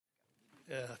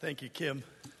Yeah, thank you, Kim.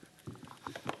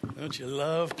 Don't you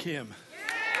love Kim?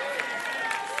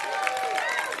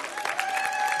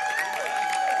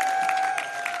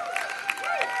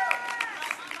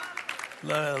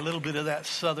 A little bit of that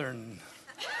southern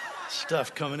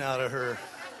stuff coming out of her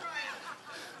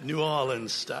New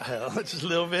Orleans style. Just a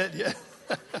little bit, yeah.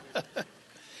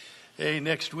 Hey,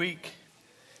 next week,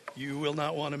 you will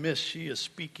not want to miss. She is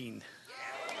speaking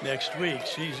next week.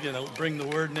 She's going to bring the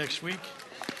word next week.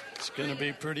 It's going to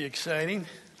be pretty exciting.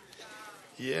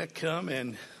 Yeah, come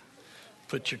and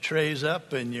put your trays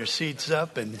up and your seats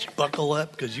up and buckle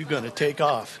up because you're going to take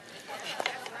off.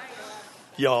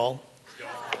 Y'all.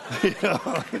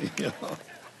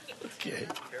 Okay.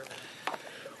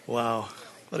 Wow.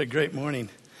 What a great morning.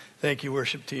 Thank you,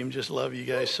 worship team. Just love you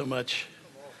guys so much.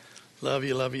 Love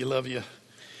you, love you, love you.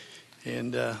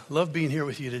 And love being here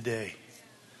with you today.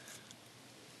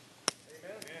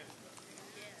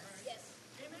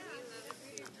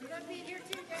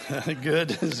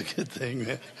 Good. It's a good thing,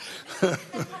 man.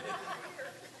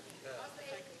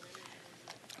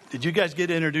 Did you guys get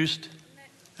introduced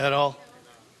at all?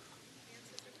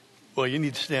 Well, you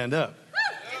need to stand up.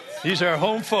 These are our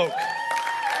home folk.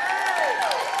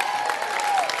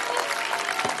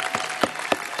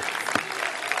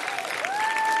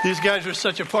 These guys were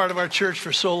such a part of our church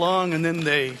for so long, and then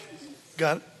they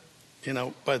got,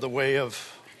 by the way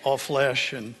of all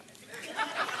flesh and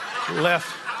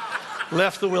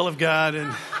left the will of God,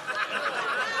 and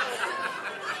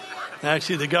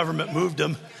actually the government moved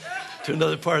them to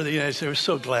another part of the United States. We're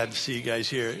so glad to see you guys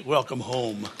here. Welcome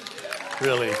home.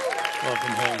 Really,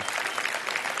 welcome home.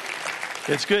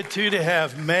 It's good, too, to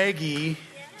have Maggie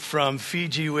from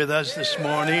Fiji with us this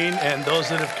morning and those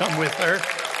that have come with her.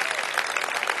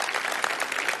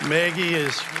 Maggie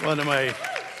is one of my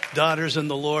daughters in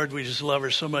the Lord. We just love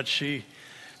her so much. She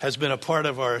has been a part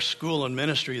of our school and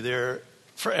ministry there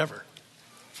forever.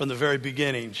 From the very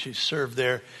beginning, she served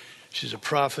there. She's a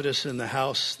prophetess in the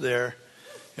house there.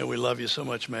 And we love you so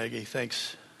much, Maggie.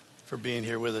 Thanks for being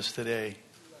here with us today.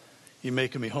 You're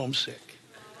making me homesick.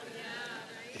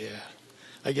 Yeah.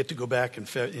 I get to go back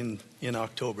in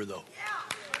October, though.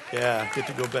 Yeah, I get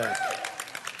to go back.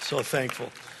 So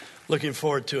thankful. Looking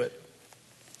forward to it.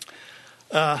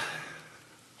 I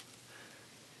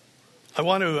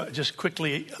want to just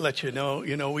quickly let you know,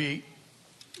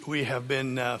 we have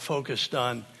been focused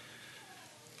on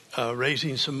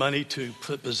raising some money to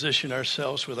position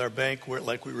ourselves with our bank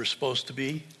like we were supposed to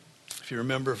be. If you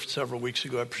remember, several weeks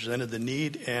ago, I presented the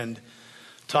need and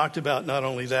talked about not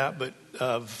only that, but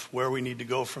of where we need to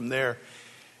go from there.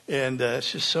 And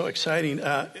it's just so exciting.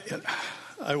 I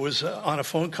was on a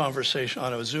Zoom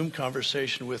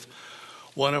conversation with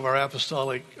one of our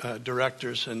apostolic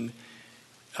directors, and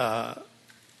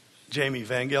Jamie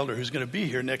Van Gelder, who's going to be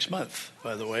here next month,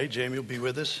 by the way. Jamie will be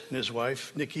with us, and his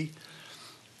wife, Nikki.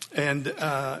 And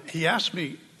he asked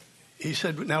me, he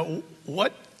said, now,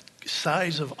 what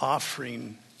size of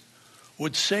offering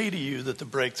would say to you that the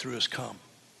breakthrough has come?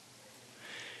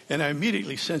 And I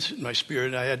immediately sensed it in my spirit,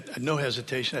 and I had no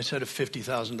hesitation. I said a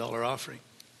 $50,000 offering,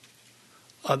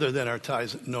 other than our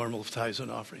normal tithes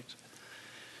and offerings.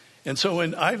 And so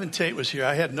when Ivan Tate was here,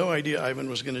 I had no idea Ivan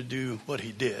was going to do what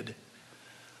he did.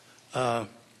 And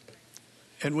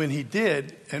when he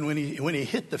did, and when he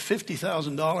hit the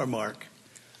 $50,000 mark,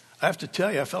 I have to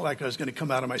tell you, I felt like I was going to come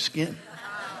out of my skin.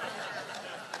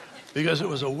 Because it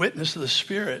was a witness of the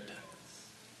Spirit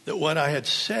that what I had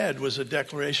said was a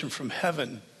declaration from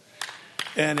heaven,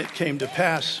 and it came to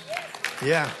pass.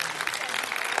 Yeah.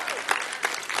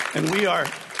 And we are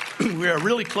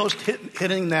really close to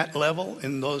hitting that level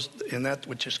in that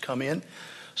which has come in.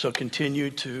 So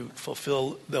continue to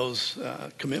fulfill those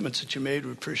commitments that you made.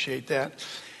 We appreciate that.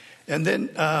 And then,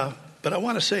 but I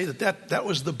want to say that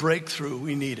was the breakthrough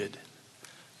we needed.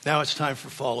 Now it's time for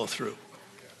follow through.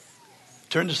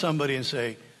 Turn to somebody and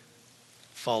say,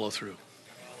 follow through.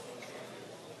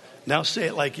 Now say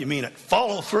it like you mean it.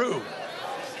 Follow through.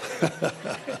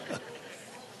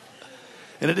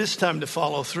 And it is time to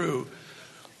follow through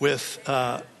with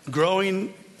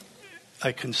growing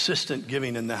a consistent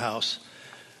giving in the house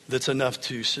that's enough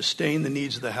to sustain the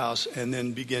needs of the house and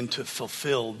then begin to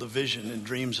fulfill the vision and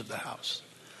dreams of the house.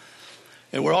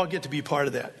 And we all get to be part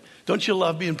of that. Don't you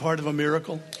love being part of a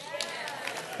miracle?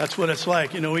 That's what it's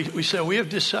like. We say we have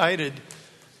decided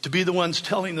to be the ones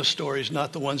telling the stories,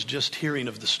 not the ones just hearing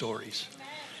of the stories.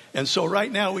 And so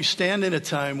right now we stand in a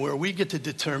time where we get to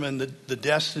determine the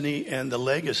destiny and the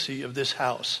legacy of this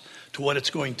house to what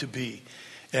it's going to be.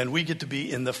 And we get to be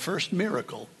in the first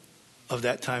miracle of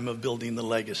that time of building the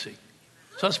legacy.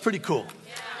 So that's pretty cool.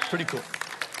 Pretty cool.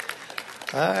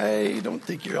 I don't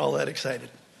think you're all that excited.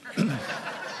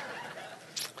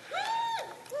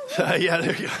 Yeah,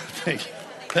 there you go. Thank you.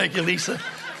 Thank you, Lisa.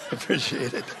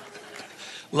 Appreciate it.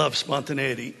 Love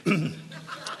spontaneity.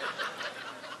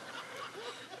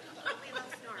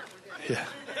 Yeah.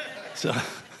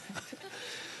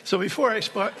 So before I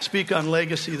speak on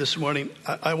legacy this morning,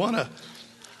 I want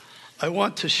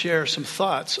to share some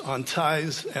thoughts on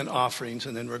tithes and offerings,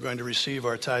 and then we're going to receive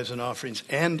our tithes and offerings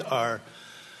and our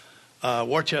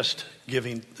war chest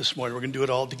giving this morning. We're going to do it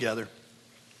all together.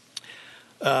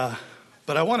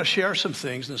 But I want to share some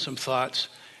things and some thoughts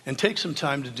and take some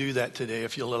time to do that today,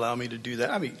 if you'll allow me to do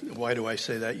that. I mean, why do I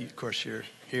say that? Of course, you're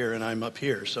here and I'm up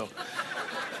here, so it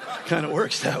kind of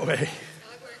works that way.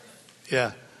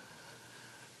 Yeah.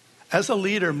 As a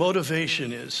leader,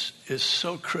 motivation is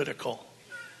so critical,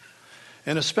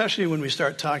 and especially when we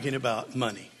start talking about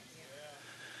money.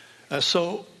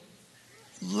 So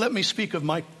let me speak of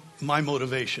my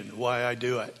motivation, why I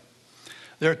do it.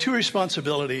 There are two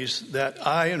responsibilities that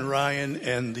I and Ryan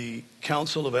and the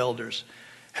Council of Elders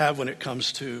have when it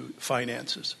comes to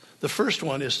finances. The first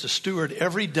one is to steward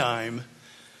every dime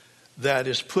that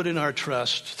is put in our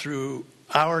trust through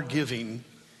our giving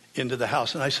into the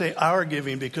house. And I say our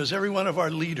giving because every one of our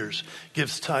leaders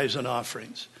gives tithes and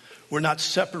offerings. We're not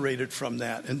separated from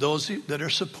that. And those that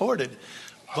are supported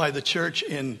by the church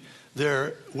in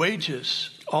their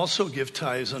wages also give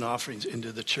tithes and offerings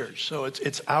into the church. So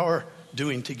it's our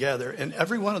doing together. And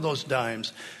every one of those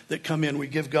dimes that come in, we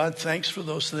give God thanks for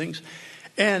those things.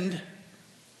 And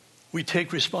we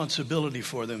take responsibility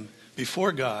for them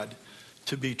before God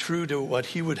to be true to what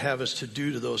he would have us to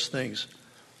do to those things.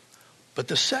 But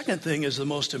the second thing is the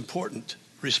most important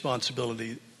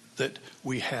responsibility that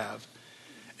we have.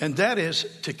 And that is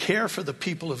to care for the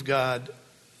people of God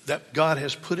that God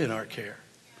has put in our care.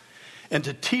 And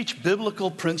to teach biblical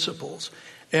principles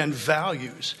and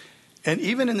values. And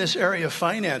even in this area of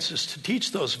finances, to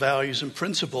teach those values and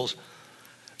principles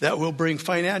that will bring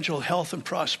financial health and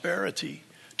prosperity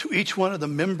to each one of the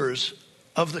members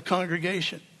of the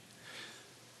congregation.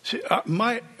 See,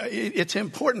 it's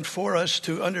important for us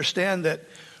to understand that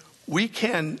we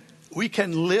can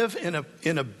live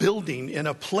in a building, in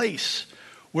a place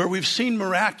where we've seen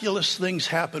miraculous things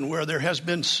happen, where there has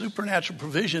been supernatural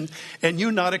provision, and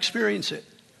you not experience it.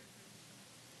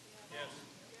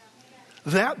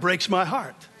 That breaks my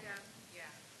heart.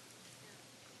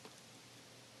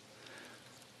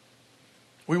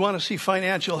 We want to see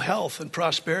financial health and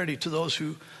prosperity to those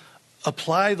who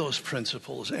apply those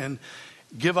principles and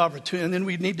give opportunity. And then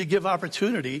we need to give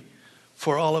opportunity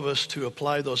for all of us to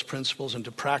apply those principles and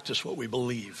to practice what we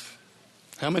believe.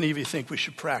 How many of you think we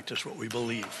should practice what we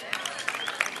believe?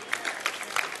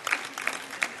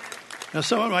 Now,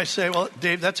 someone might say, well,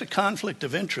 Dave, that's a conflict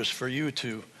of interest for you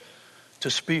to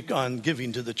speak on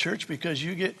giving to the church because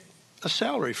you get a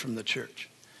salary from the church.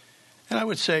 And I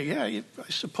would say, yeah, I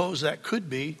suppose that could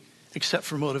be, except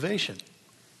for motivation.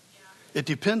 It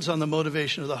depends on the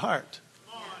motivation of the heart,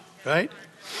 right?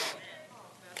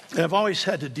 And I've always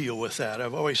had to deal with that.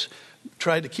 I've always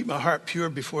tried to keep my heart pure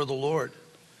before the Lord.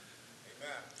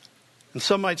 And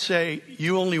some might say,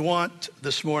 you only want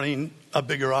this morning a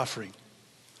bigger offering.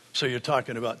 So you're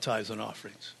talking about tithes and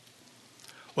offerings.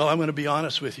 Well, I'm going to be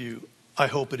honest with you. I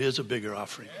hope it is a bigger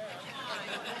offering.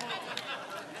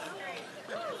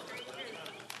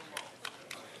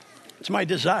 It's my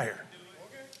desire.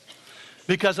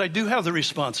 Because I do have the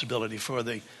responsibility for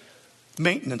the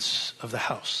maintenance of the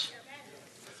house.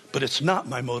 But it's not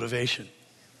my motivation.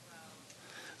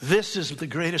 This is the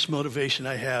greatest motivation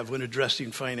I have when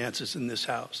addressing finances in this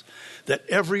house. That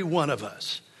every one of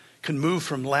us can move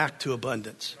from lack to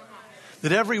abundance.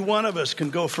 That every one of us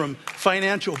can go from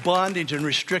financial bondage and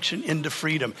restriction into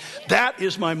freedom. That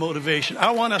is my motivation. I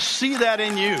want to see that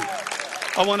in you.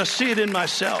 I want to see it in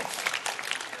myself.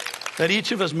 That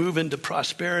each of us move into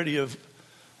prosperity of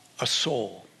a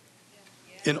soul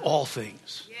in all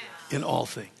things. In all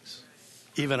things.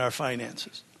 Even our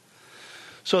finances.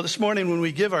 So this morning when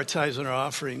we give our tithes and our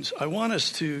offerings, I want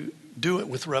us to do it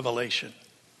with revelation.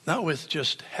 Not with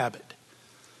just habit.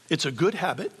 It's a good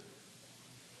habit.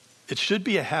 It should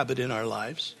be a habit in our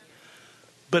lives.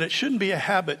 But it shouldn't be a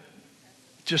habit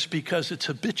just because it's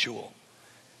habitual.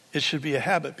 It should be a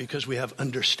habit because we have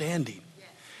understanding.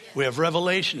 We have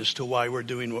revelation as to why we're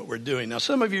doing what we're doing. Now,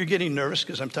 some of you are getting nervous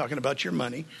because I'm talking about your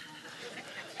money.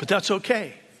 But that's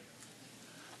okay.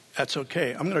 That's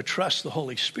okay. I'm going to trust the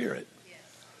Holy Spirit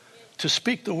to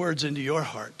speak the words into your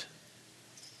heart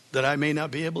that I may not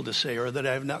be able to say, or that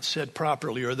I have not said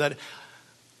properly, or that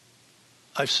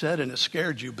I've said and it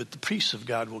scared you, but the peace of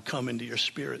God will come into your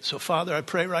spirit. So, Father, I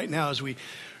pray right now as we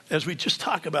just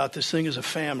talk about this thing as a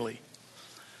family,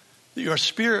 that your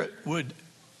Spirit would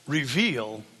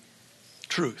reveal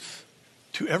truth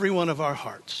to every one of our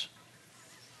hearts.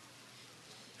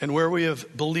 And where we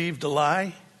have believed a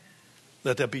lie,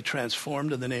 let that be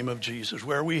transformed in the name of Jesus.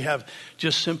 Where we have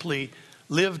just simply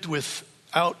lived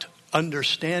without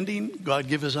understanding, God,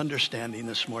 give us understanding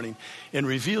this morning and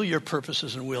reveal your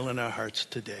purposes and will in our hearts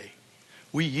today.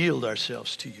 We yield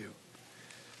ourselves to you.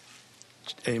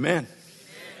 Amen.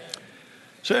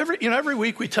 So every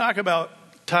week we talk about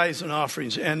tithes and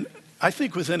offerings, and I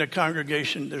think within a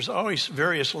congregation there's always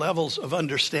various levels of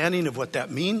understanding of what that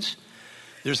means.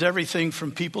 There's everything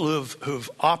from people who've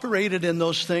operated in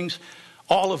those things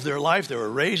all of their life. They were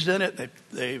raised in it.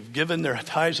 They've given their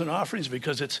tithes and offerings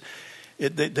because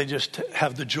they just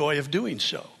have the joy of doing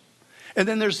so. And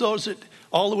then there's those that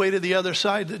all the way to the other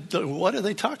side, what are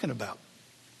they talking about?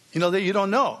 You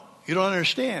don't know. You don't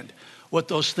understand what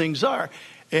those things are.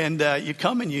 And you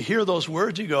come and you hear those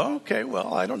words, you go, okay,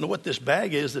 well, I don't know what this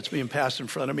bag is that's being passed in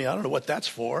front of me. I don't know what that's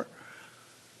for.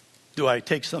 Do I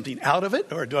take something out of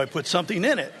it or do I put something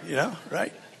in it?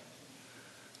 Right?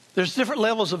 There's different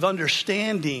levels of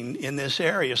understanding in this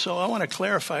area. So I want to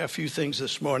clarify a few things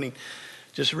this morning.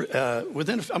 I'm going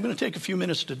to take a few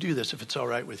minutes to do this if it's all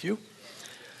right with you.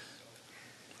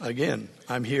 Again,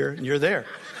 I'm here and you're there.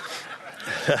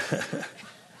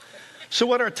 So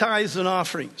what are tithes and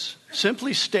offerings?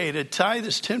 Simply stated, tithe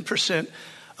is 10%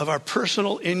 of our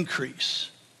personal increase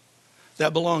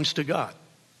that belongs to God.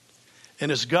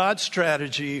 And is God's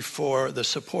strategy for the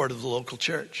support of the local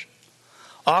church.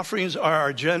 Offerings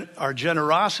are our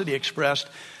generosity expressed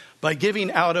by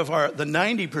giving out of the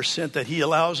 90% that he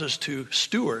allows us to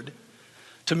steward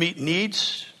to meet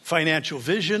needs, financial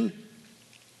vision,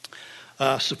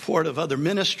 support of other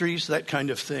ministries, that kind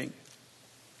of thing.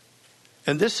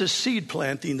 And this is seed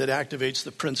planting that activates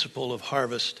the principle of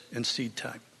harvest and seed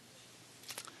time.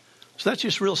 So that's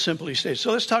just real simply stated.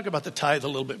 So let's talk about the tithe a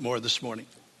little bit more this morning.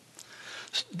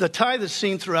 The tithe is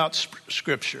seen throughout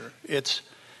Scripture. It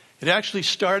actually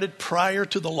started prior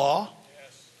to the law.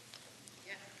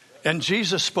 And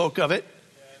Jesus spoke of it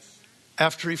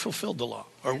after he fulfilled the law,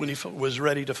 or when he was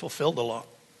ready to fulfill the law.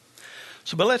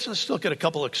 But let's look at a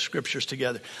couple of scriptures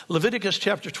together. Leviticus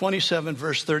chapter 27,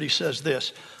 verse 30 says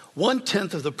this: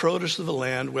 1/10 of the produce of the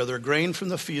land, whether grain from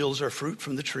the fields or fruit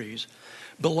from the trees,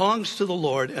 belongs to the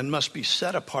Lord and must be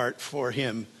set apart for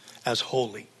him as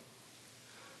holy.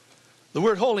 The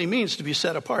word holy means to be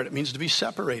set apart. It means to be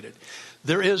separated.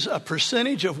 There is a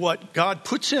percentage of what God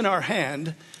puts in our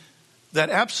hand that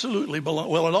absolutely it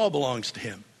all belongs to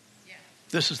him. Yeah.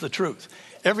 This is the truth.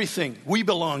 Everything, we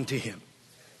belong to him.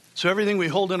 So everything we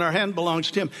hold in our hand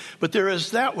belongs to him. But there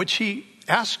is that which he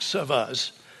asks of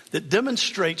us that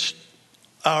demonstrates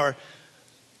our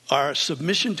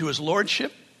submission to his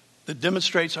lordship, that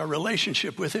demonstrates our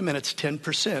relationship with him, and it's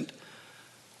 10%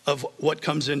 of what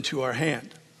comes into our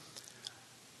hand.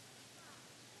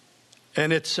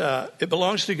 And it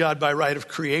belongs to God by right of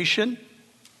creation.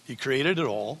 He created it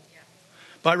all.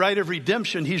 By right of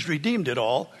redemption, he's redeemed it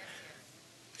all.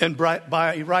 And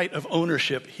by right of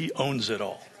ownership, he owns it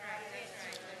all.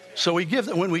 So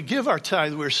when we give our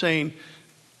tithe, we're saying,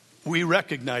 we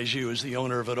recognize you as the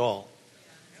owner of it all.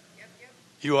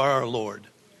 You are our Lord,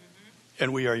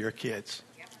 and we are your kids.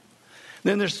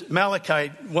 Then there's Malachi,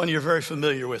 one you're very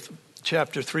familiar with,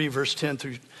 chapter 3, verse 10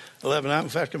 through 11. In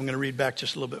fact, I'm going to read back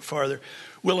just a little bit farther.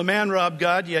 Will a man rob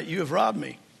God? Yet you have robbed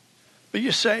me. But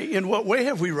you say, in what way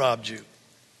have we robbed you?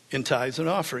 In tithes and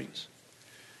offerings.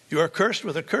 You are cursed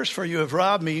with a curse, for you have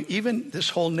robbed me, even this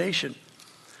whole nation.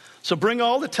 So bring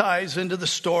all the tithes into the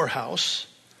storehouse,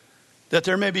 that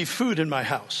there may be food in my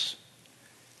house.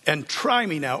 And try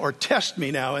me now, or test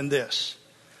me now in this,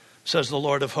 says the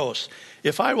Lord of hosts.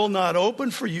 If I will not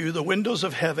open for you the windows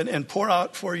of heaven and pour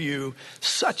out for you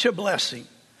such a blessing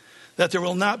that there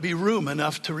will not be room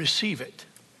enough to receive it.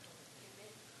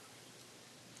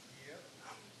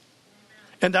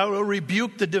 And I will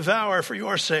rebuke the devourer for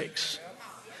your sakes,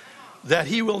 that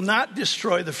he will not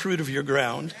destroy the fruit of your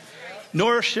ground,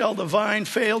 nor shall the vine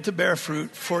fail to bear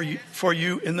fruit for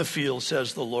you in the field,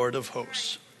 says the Lord of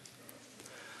hosts.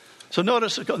 So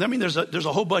notice, there's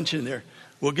a whole bunch in there.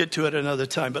 We'll get to it another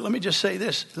time. But let me just say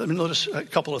this. Let me notice a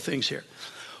couple of things here.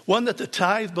 One, that the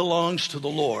tithe belongs to the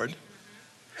Lord,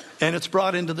 and it's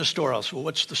brought into the storehouse. Well,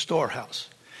 what's the storehouse?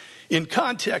 In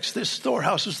context, this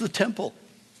storehouse is the temple.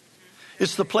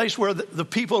 It's the place where the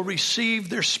people receive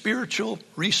their spiritual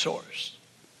resource.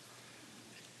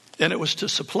 And it was to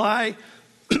supply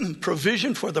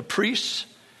provision for the priests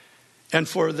and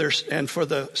for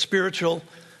the spiritual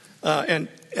and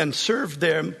serve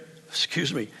them.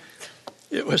 Excuse me.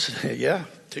 It was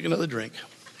take another drink.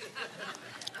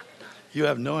 You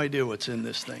have no idea what's in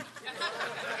this thing.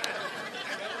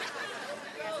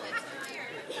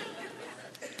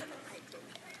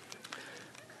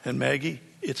 And Maggie,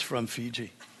 it's from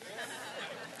Fiji.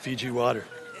 Fiji water.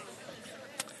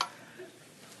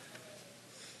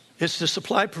 It's to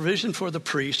supply provision for the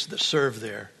priests that serve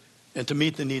there and to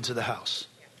meet the needs of the house.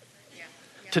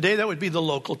 Today, that would be the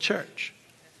local church.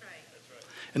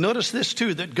 And notice this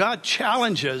too, that God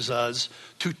challenges us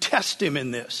to test him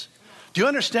in this. Do you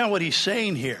understand what he's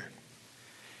saying here?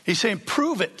 He's saying,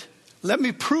 prove it. Let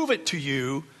me prove it to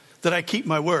you that I keep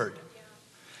my word.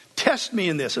 Test me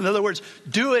in this. In other words,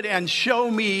 do it and show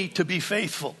me to be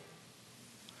faithful.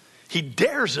 He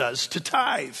dares us to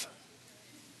tithe.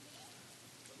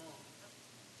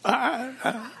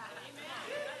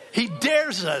 He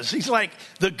dares us. He's like,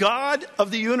 the God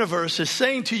of the universe is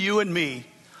saying to you and me,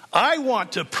 I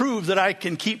want to prove that I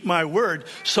can keep my word,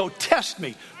 so test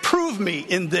me. Prove me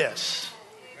in this.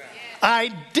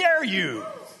 I dare you.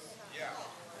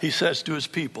 He says to his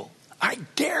people, I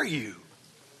dare you.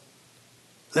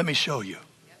 Let me show you.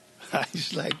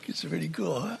 He's like, it's pretty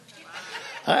cool, huh?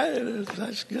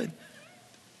 That's good.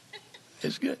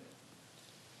 It's good.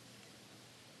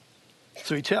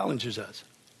 So he challenges us.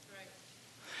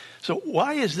 So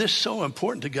why is this so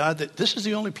important to God that this is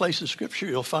the only place in Scripture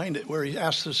you'll find it where he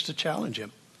asks us to challenge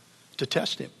him, to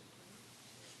test him?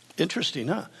 Interesting,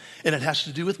 huh? And it has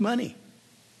to do with money. You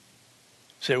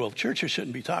say, well, churches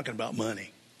shouldn't be talking about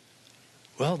money.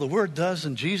 Well, the Word does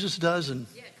and Jesus does, and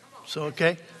so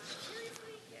okay.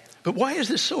 But why is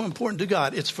this so important to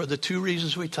God? It's for the two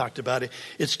reasons we talked about it.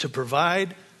 It's to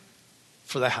provide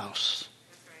for the house,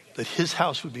 that his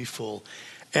house would be full,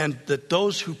 and that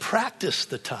those who practice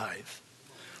the tithe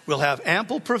will have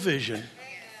ample provision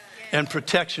and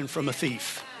protection from a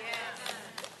thief.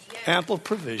 Ample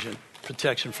provision,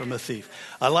 protection from a thief.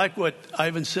 I like what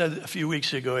Ivan said a few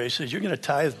weeks ago. He says, you're going to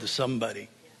tithe to somebody.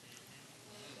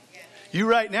 You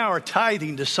right now are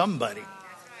tithing to somebody.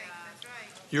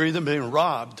 You're either being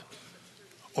robbed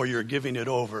or you're giving it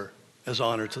over as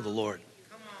honor to the Lord.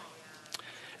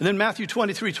 And then Matthew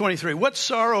 23:23. What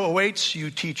sorrow awaits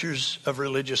you teachers of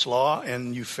religious law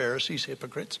and you Pharisees,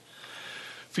 hypocrites?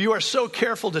 For you are so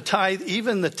careful to tithe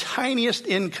even the tiniest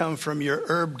income from your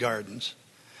herb gardens,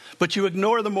 but you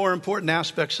ignore the more important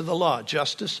aspects of the law,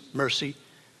 justice, mercy,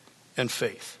 and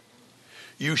faith.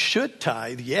 You should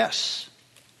tithe, yes,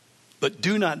 but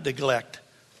do not neglect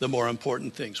the more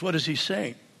important things. What is he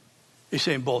saying? He's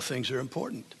saying both things are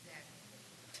important.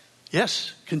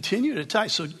 Yes, continue to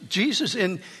tithe. So Jesus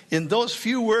in those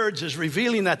few words is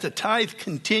revealing that the tithe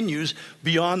continues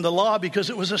beyond the law because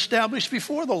it was established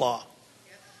before the law.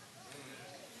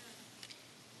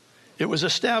 It was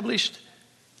established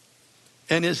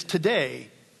and is today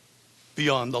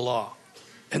beyond the law.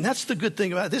 And that's the good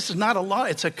thing about it. This is not a law,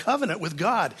 it's a covenant with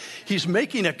God. He's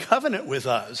making a covenant with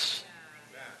us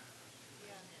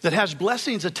that has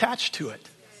blessings attached to it.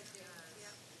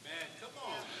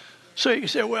 So you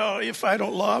say, well, if I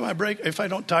don't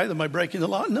tithe, am I breaking the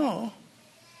law? No.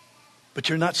 But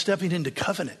you're not stepping into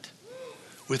covenant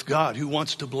with God who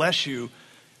wants to bless you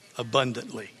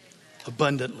abundantly.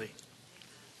 Abundantly.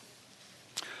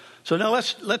 So now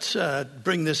let's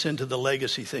bring this into the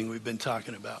legacy thing we've been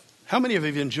talking about. How many of you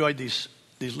have enjoyed these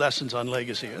lessons on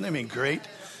legacy? Aren't they great?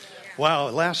 Wow,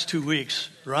 the last 2 weeks,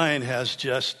 Ryan has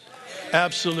just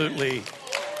absolutely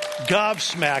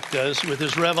gobsmacked us with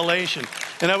his revelation.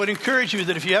 And I would encourage you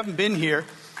that if you haven't been here,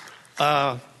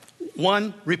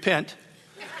 one, repent.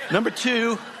 Number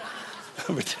two,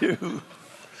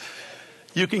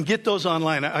 you can get those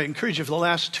online. I encourage you for the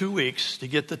last 2 weeks to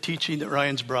get the teaching that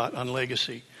Ryan's brought on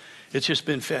legacy. It's just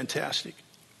been fantastic.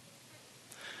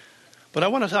 But I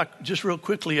want to talk just real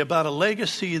quickly about a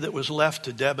legacy that was left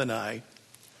to Deb and I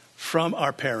from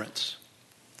our parents.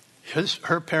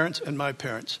 Her parents and my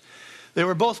parents. They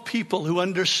were both people who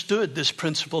understood this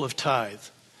principle of tithe.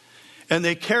 And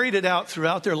they carried it out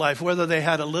throughout their life. Whether they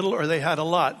had a little or they had a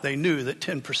lot, they knew that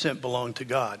 10% belonged to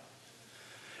God.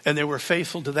 And they were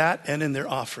faithful to that and in their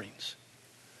offerings.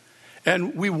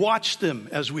 And we watched them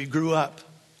as we grew up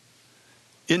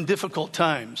in difficult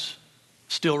times.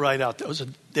 Still write out. That was a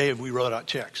day we wrote out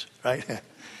checks, right?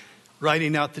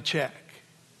 Writing out the check,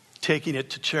 taking it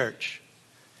to church,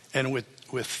 and with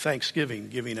thanksgiving,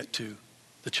 giving it to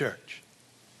the church.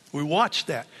 We watched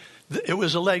that. It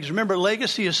was a legacy. Remember,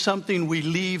 legacy is something we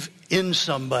leave in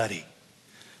somebody.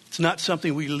 It's not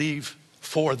something we leave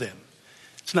for them.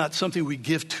 It's not something we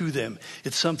give to them.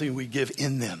 It's something we give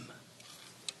in them.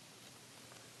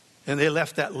 And they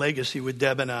left that legacy with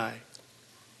Deb and I.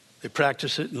 They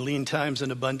practice it in lean times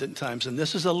and abundant times. And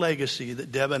this is a legacy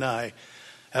that Deb and I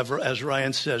As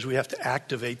Ryan says, we have to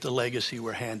activate the legacy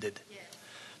we're handed.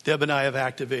 Deb and I have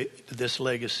activated this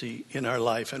legacy in our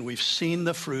life, and we've seen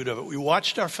the fruit of it. We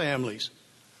watched our families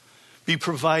be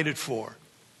provided for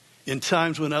in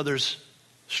times when others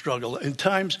struggle, in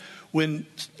times when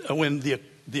the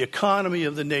economy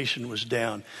of the nation was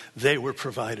down. They were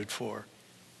provided for.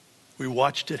 We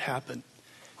watched it happen,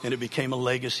 and it became a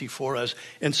legacy for us.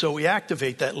 And so we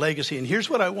activate that legacy. And here's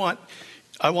what I want.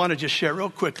 I want to just share real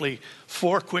quickly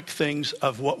 4 quick things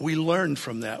of what we learned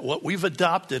from that, what we've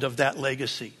adopted of that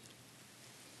legacy.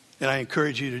 And I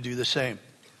encourage you to do the same.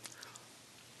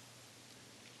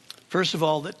 First of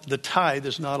all, the tithe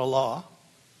is not a law,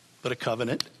 but a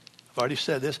covenant. I've already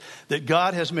said this, that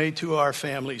God has made to our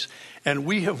families. And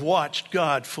we have watched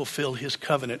God fulfill his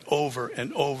covenant over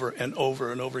and over and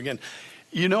over and over again.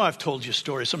 You know, I've told you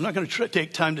stories, so I'm not going to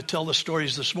take time to tell the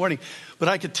stories this morning, but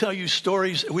I could tell you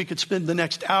stories. We could spend the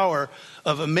next hour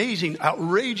of amazing,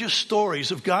 outrageous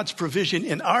stories of God's provision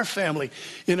in our family,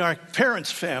 in our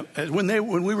parents' family,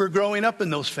 when we were growing up in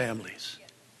those families.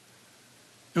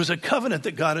 It was a covenant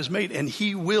that God has made, and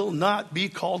he will not be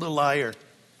called a liar.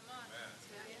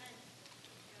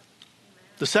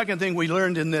 The second thing we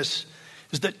learned in this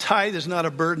is that tithe is not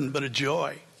a burden, but a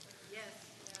joy.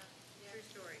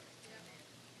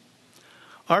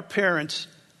 Our parents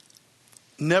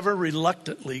never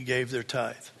reluctantly gave their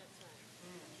tithe.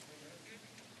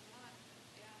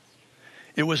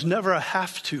 It was never a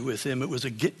have to with them. It was a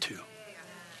get to.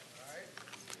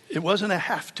 It wasn't a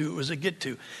have to. It was a get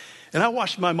to. And I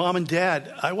watched my mom and dad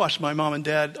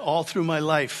all through my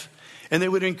life. And they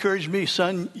would encourage me,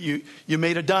 son, you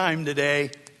made a dime today.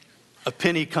 A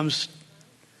penny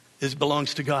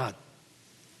belongs to God.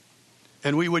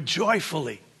 And we would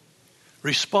joyfully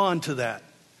respond to that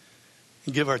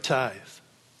and give our tithe.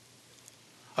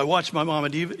 I watched my mom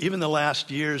and even the last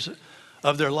years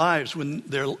of their lives when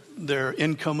their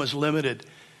income was limited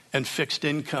and fixed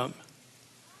income.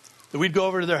 We'd go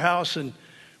over to their house and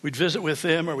we'd visit with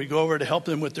them, or we'd go over to help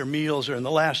them with their meals, or in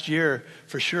the last year,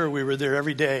 for sure, we were there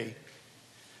every day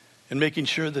and making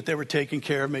sure that they were taken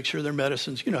care of, make sure their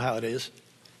medicines, you know how it is.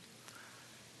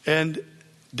 And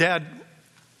Dad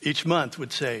each month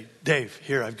would say, Dave,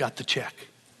 here, I've got the check.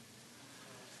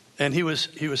 And he was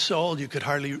so old you could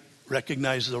hardly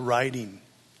recognize the writing.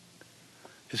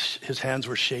 His hands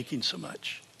were shaking so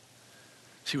much.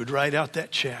 So he would write out that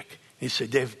check. And he'd say,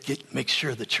 Dave, make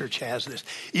sure the church has this.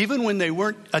 Even when they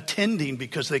weren't attending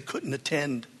because they couldn't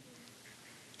attend.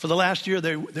 For the last year,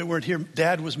 they weren't here.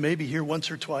 Dad was maybe here once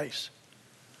or twice.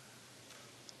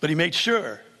 But he made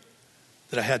sure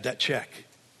that I had that check.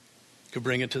 Could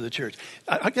bring it to the church.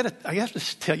 I have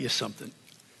to tell you something.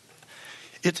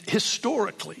 It's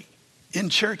historically in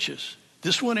churches,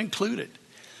 this one included,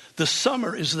 the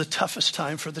summer is the toughest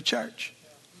time for the church.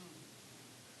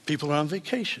 People are on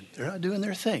vacation. They're not doing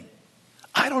their thing.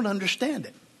 I don't understand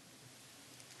it.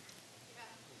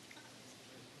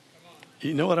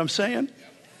 You know what I'm saying?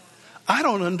 I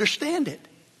don't understand it.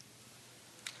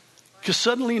 Because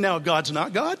suddenly now God's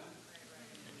not God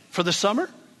for the summer.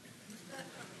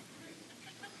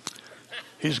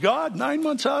 He's God 9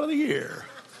 months out of the year.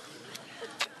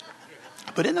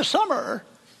 But in the summer,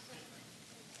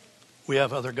 we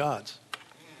have other gods.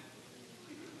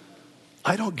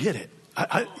 I don't get it.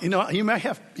 You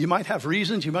might have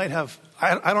reasons. You might have.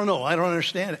 I don't know. I don't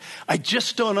understand it. I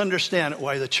just don't understand it.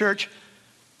 Why the church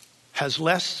has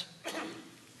less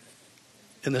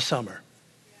in the summer.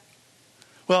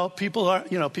 Well, people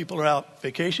are out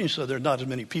vacationing, so there are not as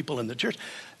many people in the church.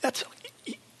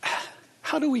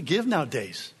 How do we give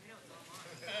nowadays?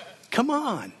 Come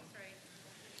on.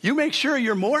 You make sure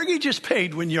your mortgage is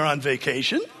paid when you're on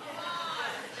vacation.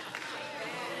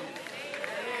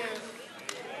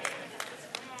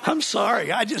 I'm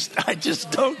sorry. I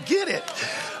just don't get it.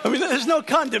 I mean, there's no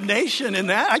condemnation in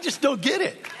that. I just don't get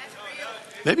it.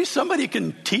 Maybe somebody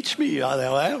can teach me. I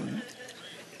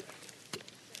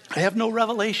have no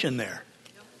revelation there.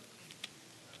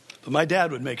 But my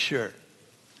dad would make sure.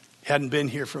 He hadn't been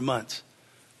here for months.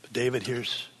 But David,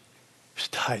 here's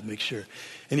tithe, make sure.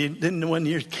 And then one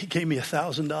year he gave me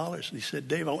 $1,000. And he said,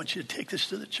 Dave, I want you to take this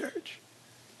to the church.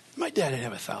 My dad didn't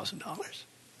have $1,000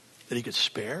 that he could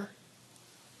spare.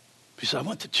 He said, I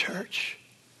want the church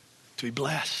to be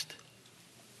blessed.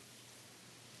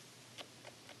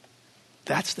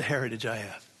 That's the heritage I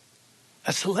have.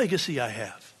 That's the legacy I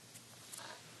have.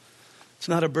 It's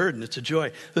not a burden, it's a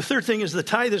joy. The third thing is the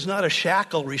tithe is not a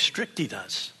shackle restricting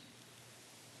us.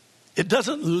 It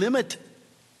doesn't limit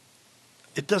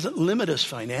us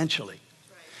financially.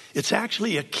 It's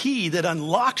actually a key that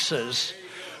unlocks us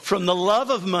from the love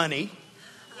of money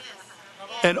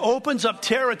and opens up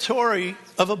territory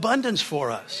of abundance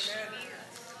for us.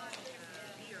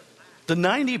 The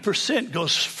 90%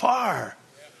 goes far,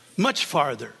 much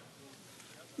farther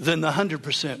than the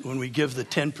 100% when we give the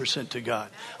 10% to God.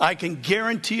 I can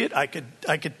guarantee it. I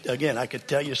could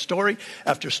tell you story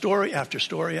after story after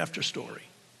story after story.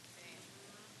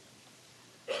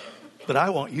 But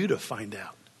I want you to find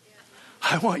out.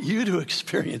 I want you to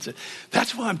experience it.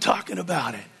 That's why I'm talking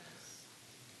about it.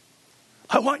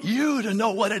 I want you to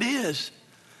know what it is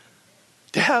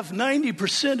to have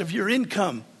 90% of your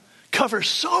income cover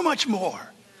so much more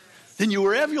than you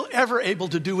were ever able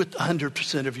to do with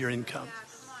 100% of your income.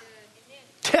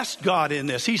 Test God in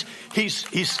this. He's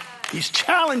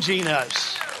challenging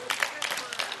us.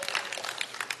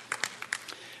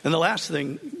 And the last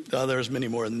thing, there's many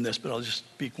more than this, but I'll just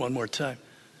speak one more time.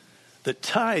 The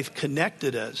tithe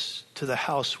connected us to the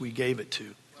house we gave it to.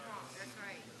 Do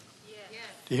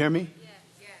you hear me?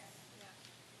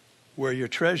 Where your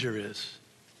treasure is,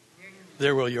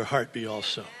 there will your heart be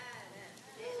also.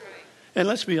 And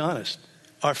let's be honest,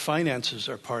 our finances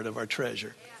are part of our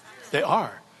treasure. They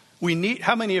are.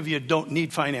 How many of you don't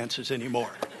need finances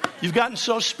anymore? You've gotten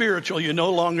so spiritual, you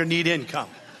no longer need income.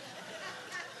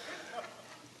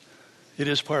 It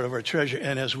is part of our treasure.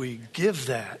 And as we give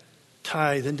that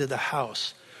tithe into the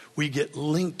house, we get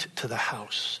linked to the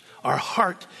house. Our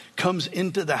heart comes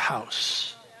into the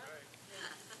house.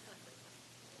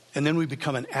 And then we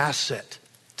become an asset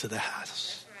to the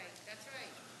house. That's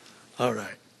right. All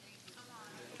right.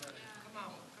 Come on.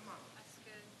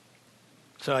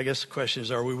 So I guess the question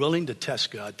is, are we willing to test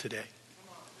God today?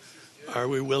 Are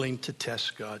we willing to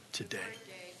test God today?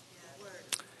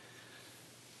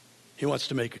 He wants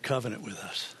to make a covenant with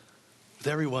us, with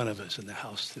every one of us in the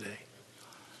house today.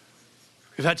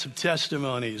 We've had some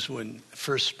testimonies when I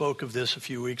first spoke of this a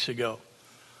few weeks ago.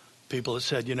 People that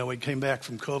said, we came back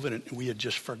from COVID and we had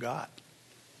just forgot.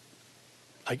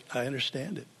 I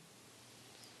understand it.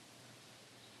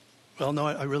 Well, no,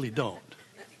 I really don't.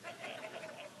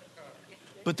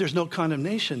 But there's no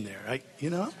condemnation there.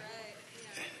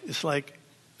 It's like,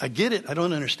 I get it. I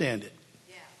don't understand it.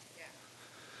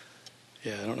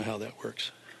 Yeah, I don't know how that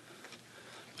works.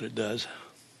 But it does.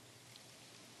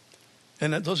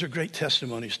 And those are great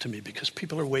testimonies to me because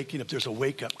people are waking up. There's a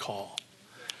wake-up call.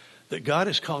 That God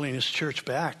is calling his church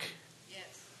back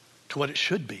to what it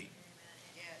should be.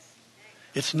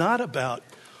 It's not about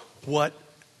what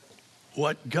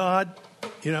God,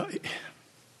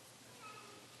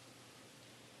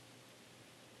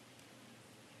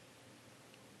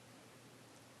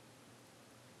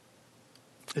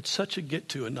 it's such a get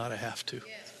to and not a have to.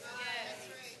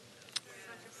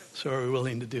 So are we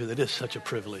willing to do that? It is such a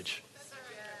privilege,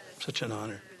 such an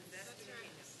honor.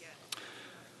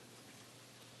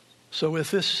 So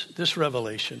with this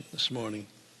revelation this morning,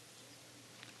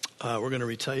 we're going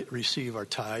to receive our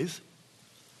tithe.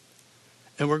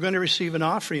 And we're going to receive an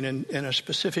offering. And a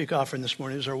specific offering this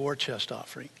morning is our war chest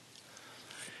offering.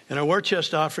 And our war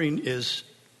chest offering is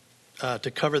to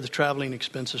cover the traveling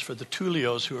expenses for the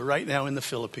Tulios who are right now in the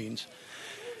Philippines.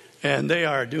 And they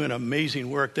are doing amazing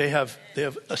work. They have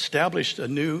established a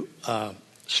new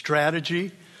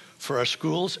strategy for our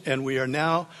schools, and we are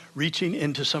now reaching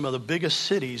into some of the biggest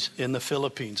cities in the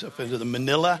Philippines, up into the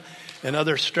Manila and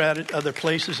other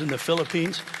places in the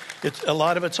Philippines. A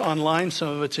lot of it's online, some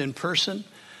of it's in person,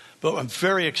 but I'm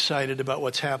very excited about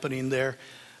what's happening there.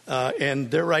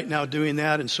 And they're right now doing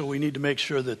that, and so we need to make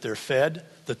sure that they're fed,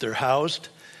 that they're housed,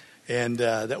 and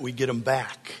that we get them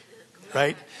back,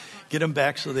 right? Get them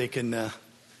back so they can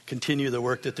continue the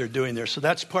work that they're doing there. So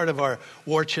that's part of our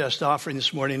war chest offering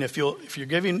this morning. If you're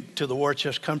giving to the war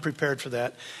chest, come prepared for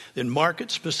that. Then mark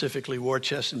it specifically war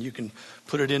chest, and you can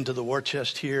put it into the war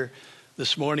chest here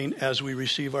this morning as we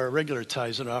receive our regular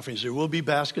tithes and offerings. There will be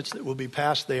baskets that will be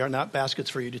passed. They are not baskets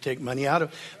for you to take money out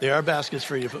of. They are baskets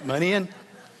for you to put money in.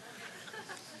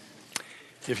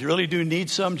 If you really do need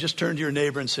some, just turn to your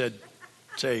neighbor and say,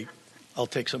 I'll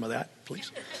take some of that, please.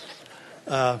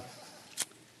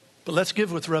 But let's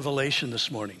give with revelation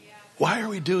this morning. Why are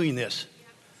we doing this?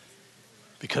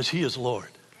 Because he is Lord.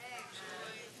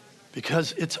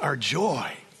 Because it's our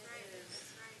joy.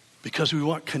 Because we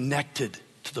want connected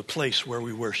to the place where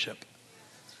we worship.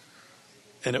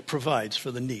 And it provides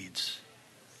for the needs.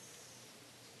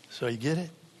 So you get it?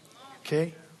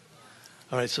 Okay?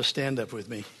 All right, so stand up with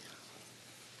me.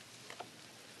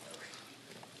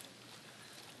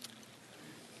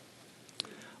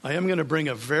 I am going to bring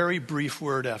a very brief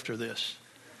word after this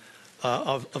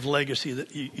of legacy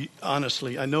that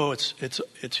honestly, I know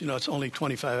it's only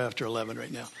 25 after 11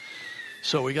 right now.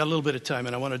 So we got a little bit of time,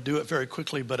 and I want to do it very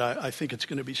quickly, but I think it's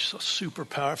going to be so super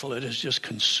powerful. It has just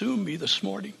consumed me this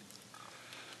morning.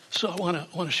 So I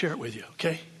want to share it with you,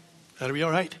 okay? That'll be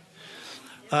all right?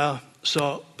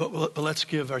 But let's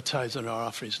give our tithes and our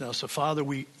offerings now. So, Father,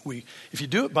 we if you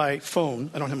do it by phone,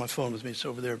 I don't have my phone with me, it's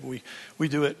over there, but we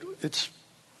do it, it's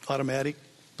automatic,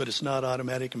 but it's not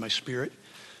automatic in my spirit.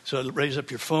 So raise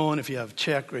up your phone. If you have a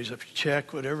check, raise up your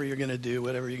check, whatever you're going to do,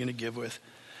 whatever you're going to give with.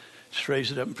 Just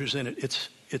raise it up and present it.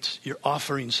 It's you're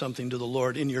offering something to the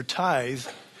Lord. In your tithe,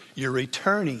 you're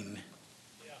returning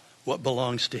what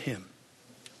belongs to him.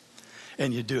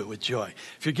 And you do it with joy.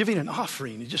 If you're giving an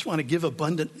offering, you just want to give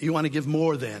abundant, you want to give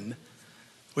more than,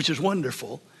 which is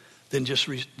wonderful, then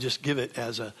just give it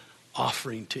as an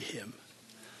offering to him.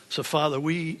 So, Father,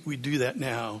 we do that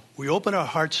now. We open our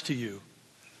hearts to you.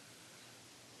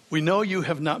 We know you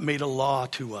have not made a law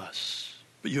to us,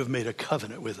 but you have made a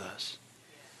covenant with us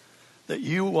that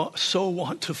you so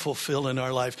want to fulfill in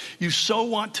our life. You so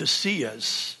want to see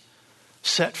us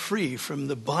set free from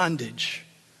the bondage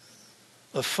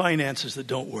of finances that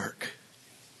don't work.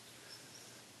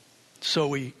 So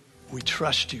we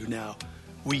trust you now.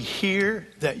 We hear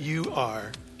that you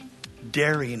are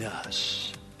daring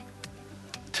us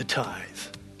to tithe.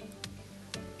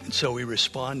 And so we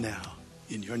respond now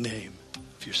in your name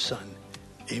of your Son.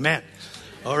 Amen.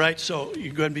 All right, so you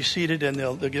go ahead and be seated, and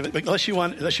they'll give it. Unless you're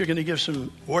going to give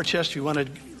some war chest, you want to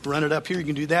run it up here, you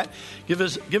can do that. Give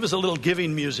us a little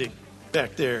giving music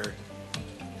back there.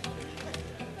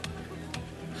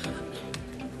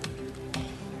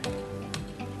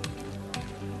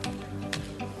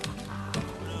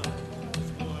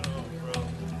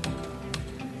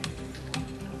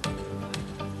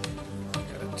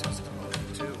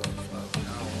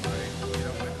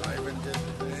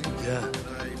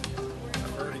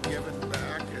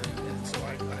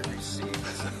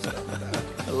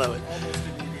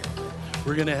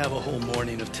 We're going to have a whole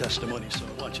morning of testimony, so I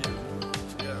want you to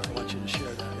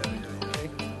share that. Okay?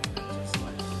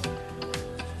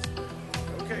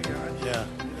 Okay, God. Yeah.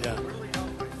 Really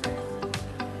help my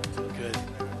faith. Good.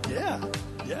 Yeah.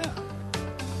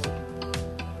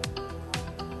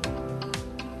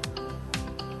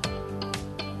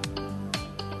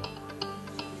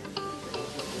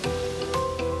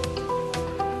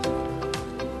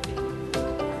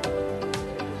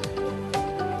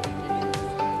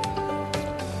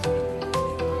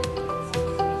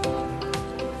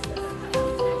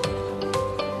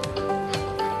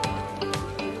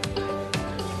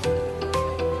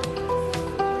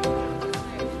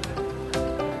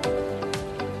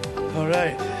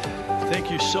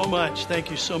 Thank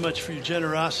you so much for your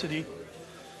generosity,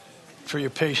 for your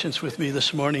patience with me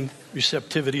this morning,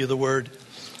 receptivity of the word.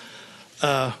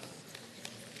 The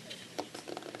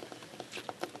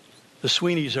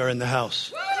Sweeneys are in the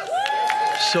house.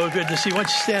 So good to see you. Why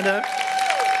don't you stand up?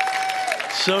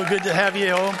 So good to have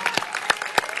you home.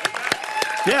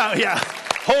 Yeah.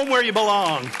 Home where you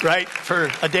belong, right? For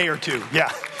a day or two.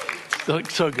 Yeah.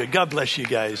 So good. God bless you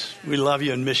guys. We love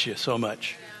you and miss you so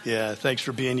much. Yeah. Thanks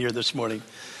for being here this morning.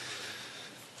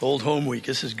 Old home week.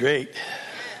 This is great.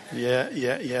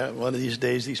 Yeah. One of these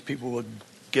days, these people will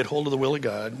get hold of the will of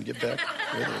God and get back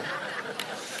with it.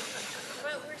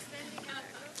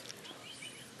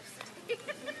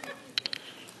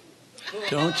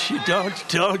 Don't you do that.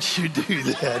 Don't you do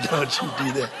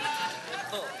that.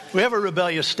 We have a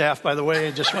rebellious staff, by the way.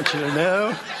 I just want you to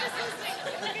know.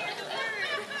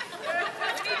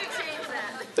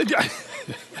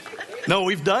 No,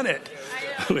 we've done it.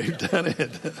 We've done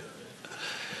it.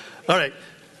 All right.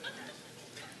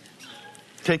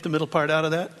 Take the middle part out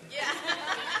of that. Yeah.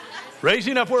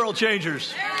 Raising up world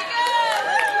changers.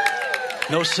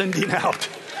 No sending out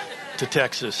to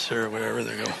Texas or wherever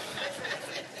they go.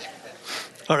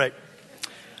 All right.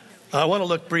 I want to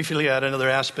look briefly at another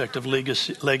aspect of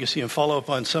legacy and follow up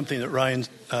on something that Ryan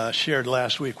shared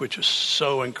last week, which was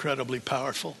so incredibly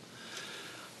powerful.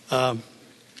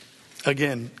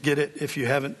 Again, get it. If you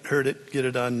haven't heard it, get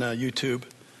it on YouTube.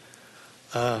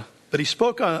 But he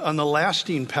spoke on the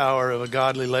lasting power of a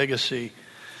godly legacy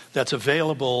that's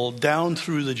available down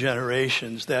through the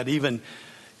generations, that even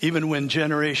when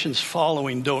generations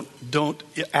following don't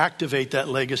activate that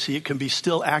legacy, it can be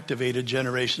still activated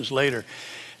generations later.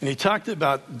 And he talked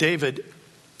about David,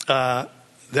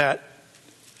 that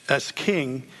as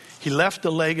king, he left a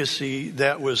legacy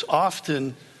that was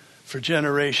often for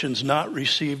generations not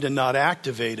received and not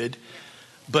activated.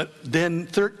 But then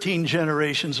 13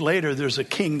 generations later, there's a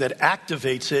king that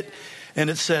activates it. And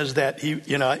it says that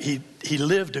he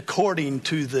lived according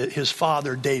to his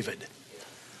father David.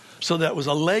 So that was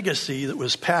a legacy that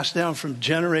was passed down from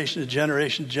generation to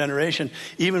generation to generation,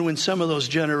 even when some of those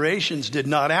generations did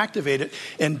not activate it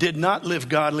and did not live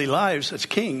godly lives as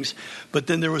kings. But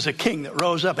then there was a king that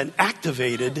rose up and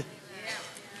activated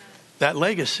that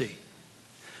legacy.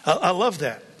 I love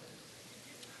that.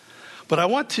 But I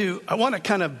want to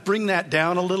kind of bring that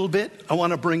down a little bit. I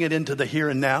want to bring it into the here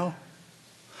and now.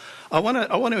 I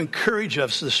want to encourage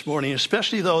us this morning,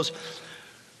 especially those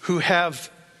who have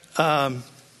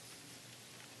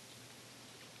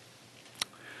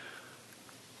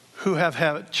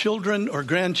had children or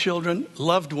grandchildren,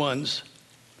 loved ones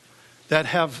that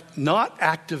have not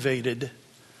activated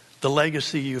the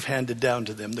legacy you've handed down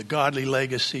to them, the godly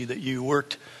legacy that you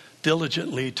worked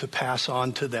diligently to pass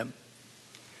on to them.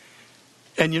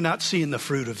 And you're not seeing the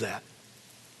fruit of that.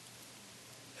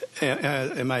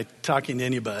 Am I talking to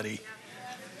anybody?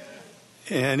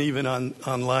 And even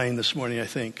online this morning, I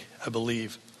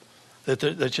believe that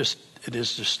it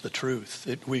is just the truth.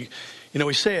 We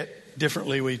say it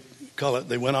differently. We call it,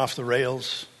 they went off the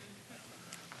rails,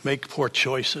 make poor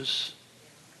choices.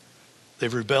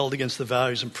 They've rebelled against the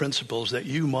values and principles that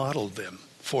you modeled them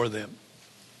for them.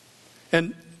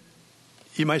 And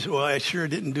you might say, well, I sure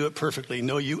didn't do it perfectly.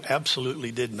 No, you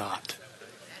absolutely did not.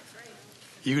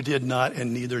 You did not,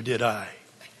 and neither did I.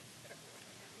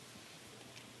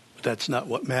 But that's not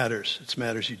what matters. It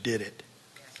matters you did it.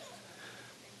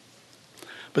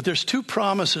 But there's two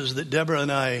promises that Deborah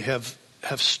and I have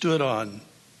stood on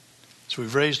as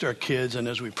we've raised our kids and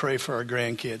as we pray for our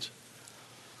grandkids.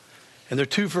 And they're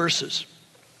two verses.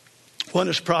 One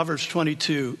is Proverbs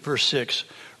 22, verse 6.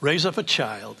 Raise up a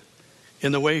child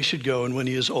in the way he should go, and when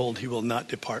he is old, he will not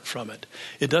depart from it.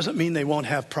 It doesn't mean they won't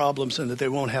have problems and that they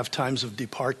won't have times of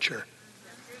departure.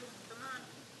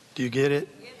 Do you get it?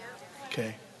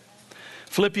 Okay.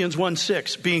 Philippians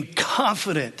 1:6, being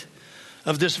confident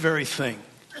of this very thing,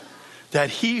 that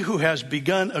he who has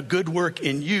begun a good work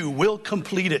in you will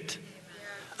complete it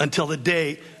until the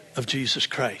day of Jesus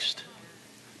Christ.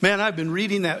 Man, I've been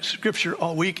reading that scripture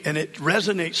all week, and it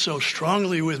resonates so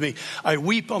strongly with me. I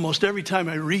weep almost every time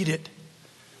I read it.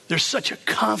 There's such a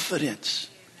confidence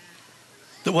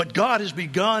that what God has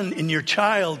begun in your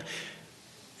child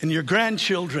and your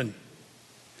grandchildren,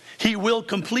 he will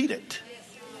complete it.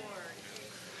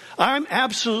 I'm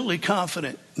absolutely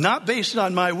confident, not based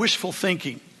on my wishful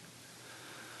thinking,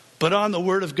 but on the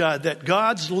Word of God, that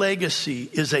God's legacy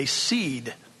is a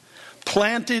seed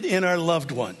planted in our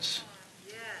loved ones.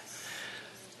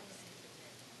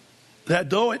 That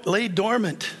though it lay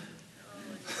dormant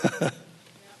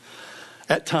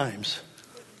at times,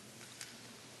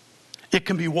 it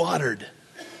can be watered.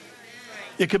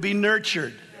 It can be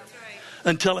nurtured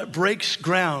until it breaks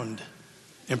ground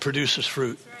and produces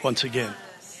fruit once again.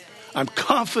 I'm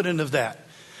confident of that.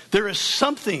 There is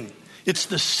something, it's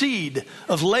the seed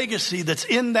of legacy that's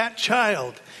in that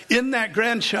child, in that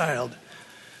grandchild,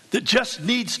 that just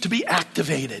needs to be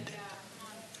activated.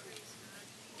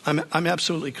 I'm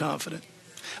absolutely confident.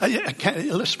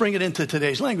 Let's bring it into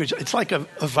today's language. It's like a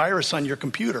virus on your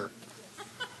computer,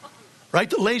 right?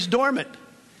 That lays dormant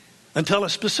until a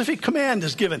specific command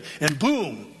is given, and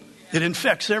boom, it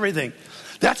infects everything.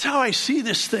 That's how I see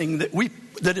this thing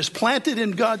that is planted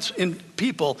in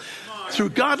people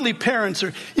through godly parents,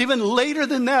 or even later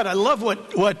than that. I love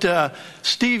what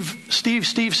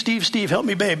Steve, help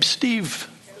me, babe. Steve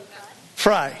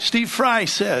Fry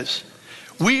says.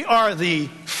 We are the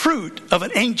fruit of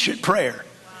an ancient prayer.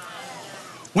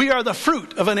 We are the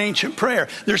fruit of an ancient prayer.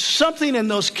 There's something in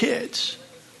those kids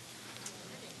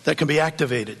that can be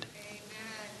activated.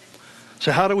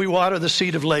 So how do we water the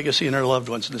seed of legacy in our loved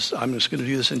ones? I'm just going to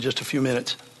do this in just a few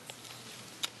minutes.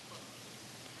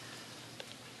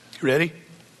 You ready?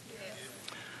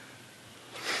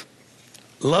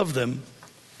 Love them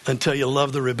until you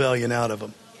love the rebellion out of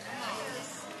them.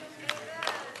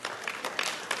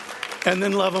 And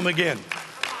then love them again.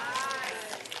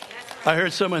 I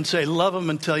heard someone say, love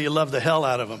them until you love the hell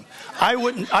out of them. I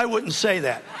wouldn't say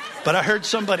that, but I heard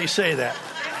somebody say that.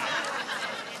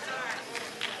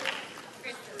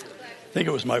 I think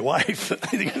it was my wife.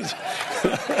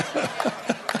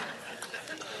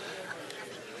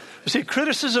 You see,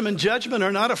 criticism and judgment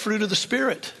are not a fruit of the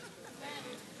Spirit.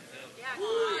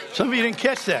 Some of you didn't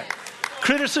catch that.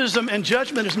 Criticism and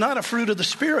judgment is not a fruit of the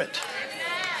Spirit.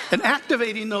 And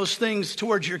activating those things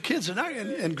towards your kids and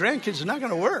grandkids is not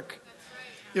going to work.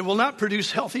 It will not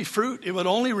produce healthy fruit. It would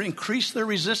only increase their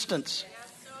resistance.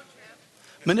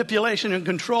 Manipulation and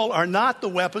control are not the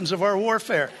weapons of our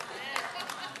warfare.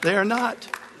 They are not.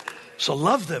 So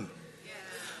love them.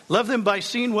 Love them by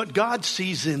seeing what God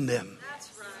sees in them.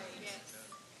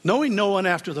 Knowing no one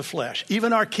after the flesh,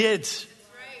 even our kids.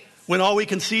 when all we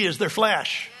can see is their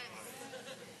flash?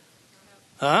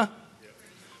 Huh?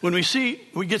 When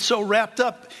we get so wrapped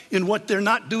up in what they're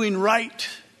not doing right,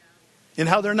 and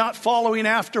how they're not following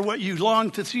after what you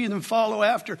long to see them follow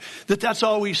after, that's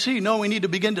all we see. No, we need to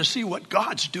begin to see what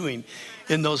God's doing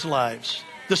in those lives.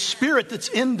 The spirit that's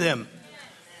in them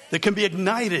that can be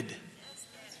ignited.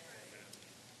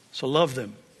 So love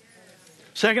them.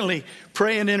 Secondly,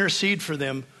 pray and intercede for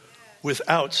them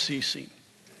without ceasing.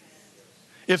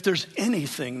 If there's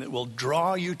anything that will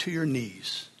draw you to your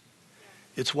knees,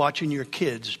 it's watching your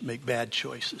kids make bad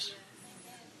choices.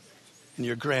 And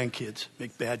your grandkids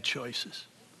make bad choices.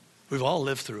 We've all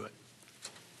lived through it.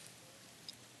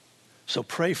 So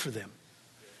pray for them.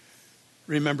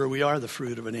 Remember, we are the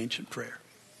fruit of an ancient prayer.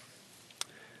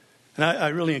 And I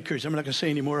really encourage, I'm not going to say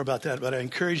any more about that, but I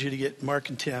encourage you to get Mark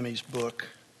and Tammy's book.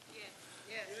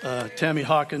 Tammy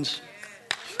Hawkins,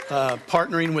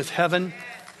 Partnering with Heaven,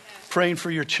 praying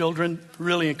for your children.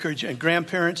 Really encourage you. And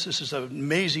grandparents, this is an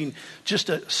amazing, just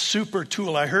a super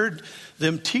tool. I heard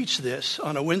them teach this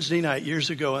on a Wednesday night years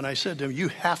ago, and I said to them, you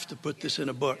have to put this in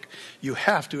a book. You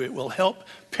have to. It will help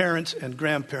parents and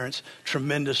grandparents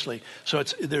tremendously. So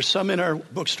there's some in our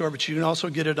bookstore, but you can also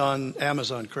get it on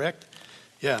Amazon, correct?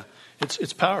 Yeah,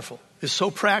 it's powerful. It's so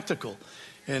practical,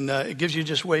 and it gives you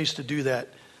just ways to do that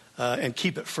and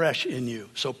keep it fresh in you.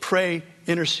 So pray,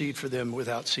 intercede for them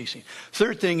without ceasing.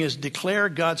 Third thing is declare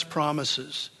God's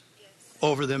promises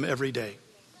over them every day.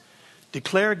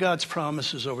 Declare God's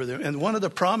promises over them. And one of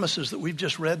the promises that we've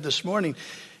just read this morning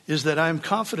is that I am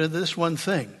confident of this one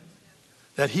thing,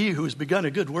 that he who has begun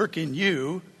a good work in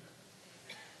you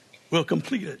will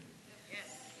complete it.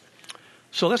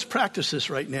 So let's practice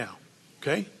this right now,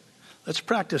 okay? Let's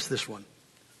practice this one.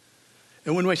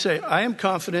 And when we say, I am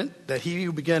confident that he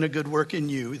who began a good work in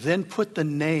you, then put the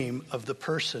name of the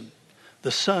person, the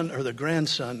son or the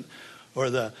grandson, or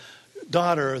the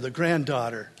daughter or the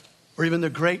granddaughter, or even the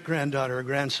great-granddaughter or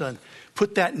grandson.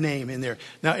 Put that name in there.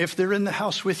 Now, if they're in the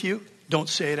house with you, don't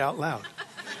say it out loud.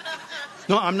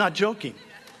 No, I'm not joking.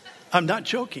 I'm not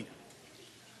joking.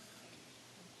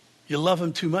 You love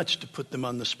them too much to put them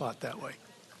on the spot that way.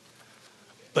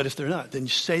 But if they're not, then you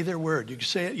say their word. You can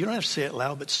say it. You don't have to say it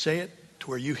loud, but say it to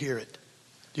where you hear it.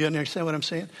 Do you understand what I'm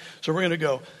saying? So we're going to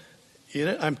go,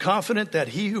 I'm confident that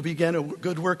he who began a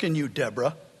good work in you,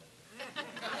 Deborah,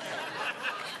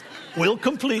 will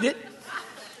complete it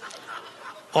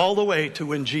all the way to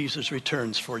when Jesus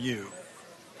returns for you.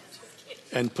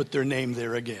 And put their name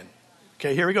there again.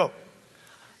 Okay, here we go.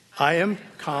 I am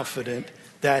confident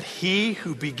that he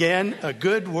who began a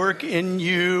good work in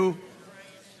you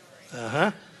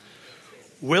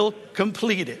will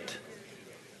complete it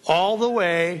all the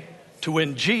way to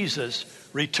when Jesus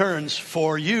returns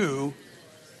for you.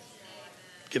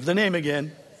 Give the name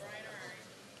again.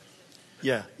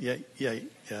 Yeah.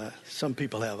 Some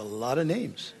people have a lot of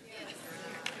names.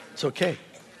 It's okay.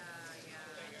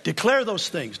 Declare those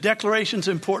things. Declaration's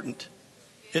important.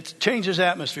 It changes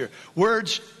atmosphere.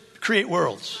 Words create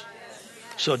worlds.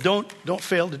 So don't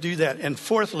fail to do that. And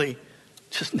fourthly,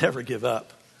 just never give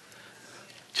up.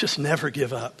 Just never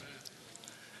give up.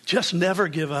 Just never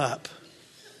give up.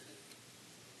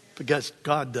 Because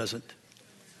God doesn't.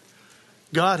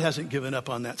 God hasn't given up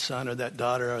on that son or that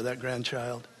daughter or that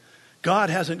grandchild. God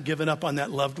hasn't given up on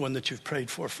that loved one that you've prayed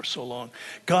for so long.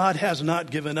 God has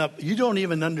not given up. You don't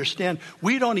even understand.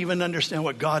 We don't even understand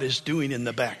what God is doing in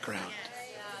the background.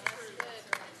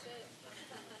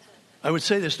 I would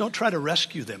say this, don't try to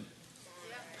rescue them.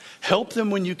 Help them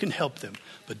when you can help them,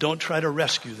 but don't try to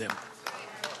rescue them.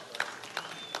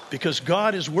 Because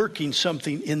God is working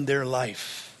something in their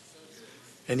life,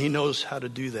 and he knows how to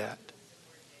do that.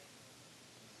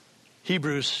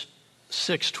 Hebrews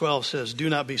 6:12 says, do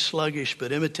not be sluggish,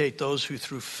 but imitate those who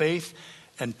through faith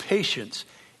and patience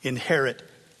inherit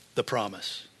the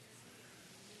promise.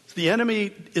 The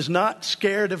enemy is not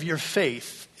scared of your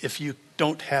faith if you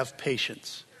don't have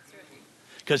patience,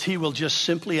 because he will just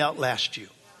simply outlast you.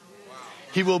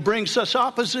 He will bring such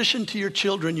opposition to your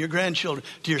children, your grandchildren,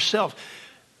 to yourself,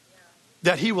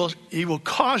 that he will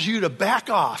cause you to back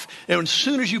off. And as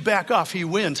soon as you back off, he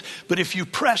wins. But if you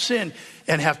press in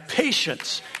and have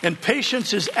patience, and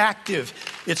patience is active,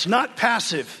 it's not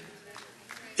passive,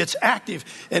 it's active.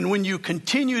 And when you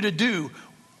continue to do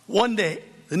one day,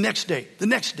 the next day, the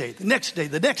next day, the next day,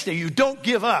 the next day, you don't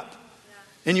give up,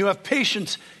 and you have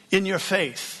patience in your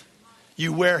faith,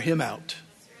 you wear him out.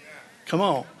 Come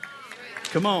on.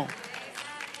 Come on.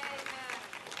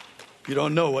 You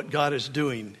don't know what God is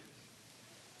doing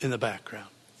in the background.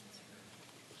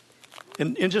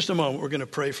 In just a moment, we're going to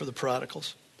pray for the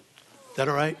prodigals. Is that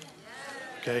all right?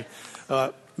 Okay.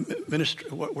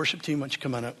 Worship team, why don't you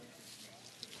come on up?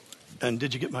 And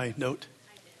did you get my note?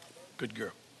 Good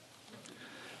girl.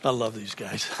 I love these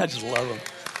guys. I just love them.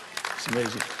 It's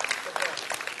amazing.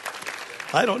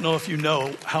 I don't know if you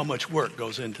know how much work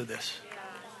goes into this.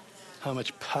 How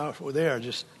much powerful they are.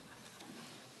 Just,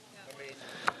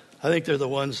 I think they're the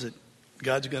ones that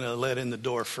God's going to let in the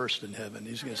door first in heaven.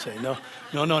 He's going to say, no.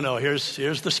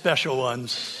 Here's the special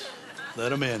ones. Let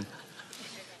them in.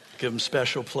 Give them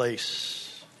special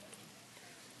place.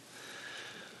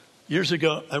 Years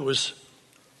ago,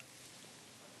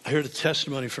 I heard a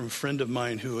testimony from a friend of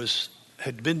mine who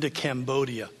had been to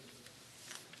Cambodia.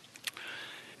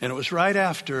 And it was right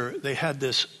after they had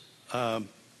this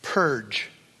purge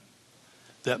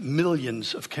that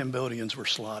millions of Cambodians were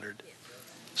slaughtered.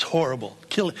 It's horrible.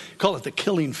 Call it the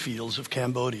killing fields of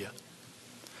Cambodia.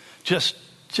 Just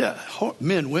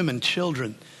men, women,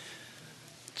 children,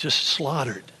 just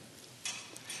slaughtered.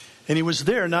 And he was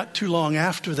there not too long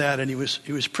after that, and he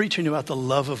was preaching about the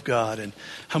love of God and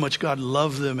how much God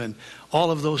loved them and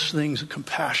all of those things, the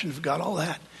compassion of God, all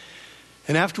that.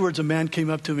 And afterwards, a man came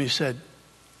up to me and said,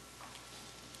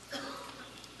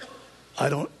 I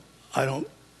don't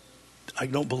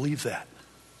believe that.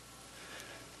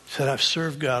 He said, I've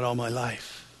served God all my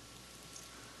life.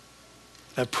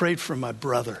 I prayed for my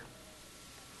brother.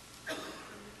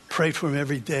 Prayed for him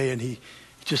every day, and he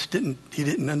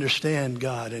didn't understand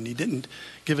God, and he didn't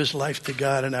give his life to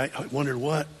God. And I wondered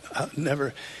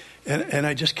and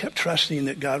I just kept trusting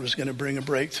that God was going to bring a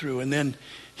breakthrough. And then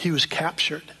he was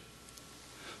captured,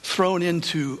 thrown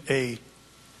into a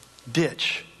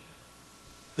ditch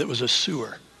that was a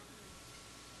sewer,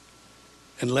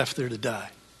 and left there to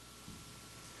die.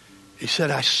 He said,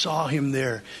 I saw him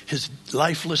there, his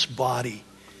lifeless body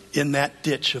in that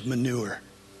ditch of manure.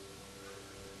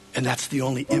 And that's the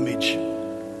only image.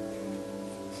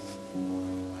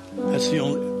 That's the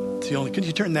only. Could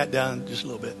you turn that down just a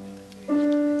little bit?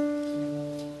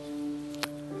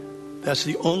 That's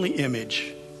the only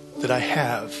image that I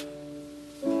have.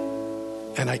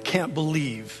 And I can't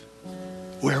believe,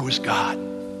 where was God?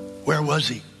 Where was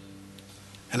he?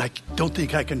 And I don't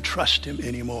think I can trust him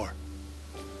anymore.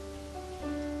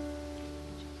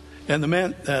 And the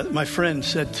man, my friend,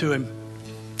 said to him,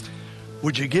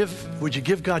 would you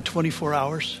give God 24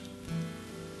 hours?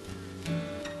 He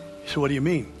said, what do you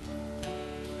mean?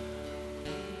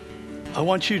 I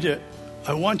want you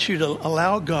to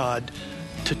allow God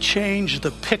to change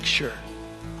the picture.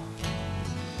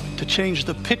 To change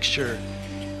the picture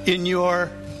in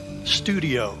your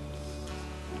studio.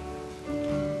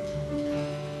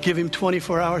 Give him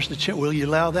 24 hours to change. Will you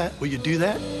allow that? Will you do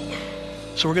that?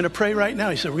 So we're going to pray right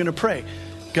now. He said, we're going to pray.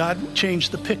 God,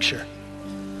 change the picture.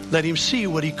 Let him see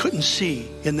what he couldn't see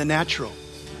in the natural.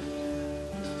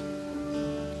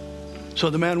 So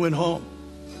the man went home.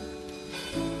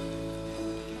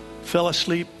 Fell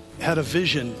asleep, had a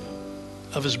vision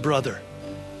of his brother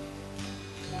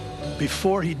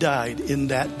before he died in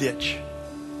that ditch.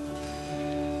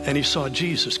 And he saw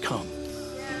Jesus come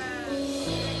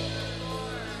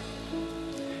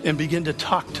and begin to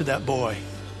talk to that boy.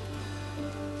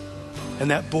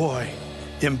 And that boy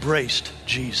embraced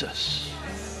Jesus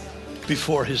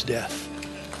before his death.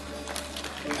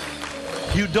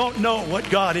 You don't know what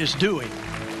God is doing,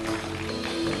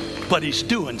 but he's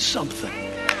doing something.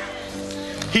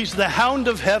 He's the hound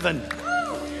of heaven.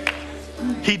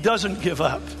 He doesn't give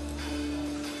up,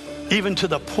 even to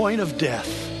the point of death.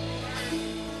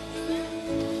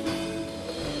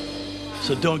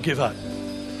 So don't give up.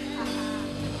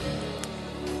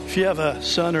 If you have a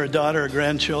son or a daughter, a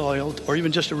grandchild, or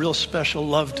even just a real special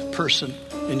loved person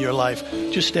in your life,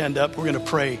 just stand up. We're going to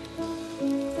pray.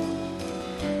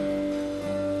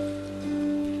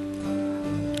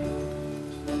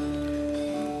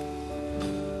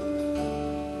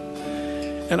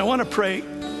 And I want to pray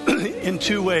in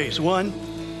two ways. One,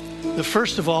 the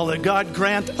first of all, that God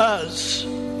grant us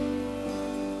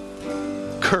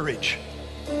courage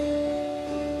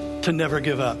to never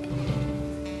give up.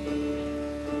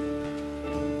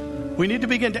 We need to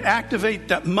begin to activate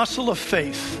that muscle of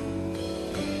faith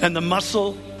and the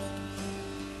muscle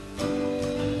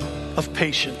of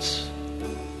patience.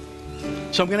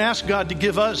 So I'm going to ask God to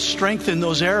give us strength in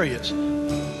those areas,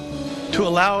 to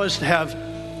allow us to have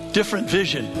different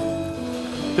vision,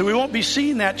 that we won't be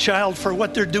seeing that child for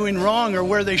what they're doing wrong or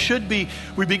where they should be.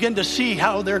 We begin to see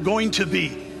how they're going to be,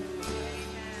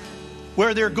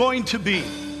 where they're going to be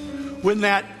when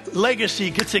that legacy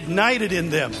gets ignited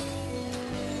in them.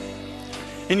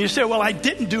 And you say, well, I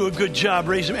didn't do a good job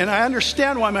raising them. And I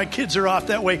understand why my kids are off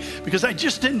that way, because I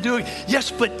just didn't do it. Yes,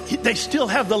 but they still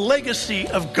have the legacy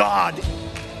of God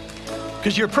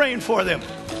because you're praying for them.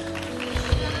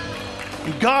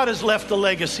 And God has left a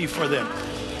legacy for them.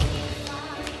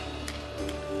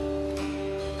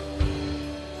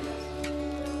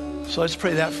 So let's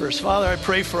pray that first. Father, I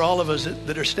pray for all of us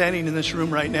that are standing in this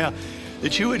room right now,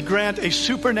 that you would grant a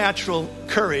supernatural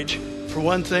courage, for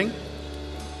one thing,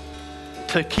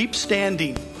 to keep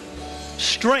standing.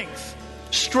 Strength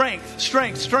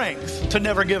to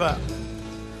never give up.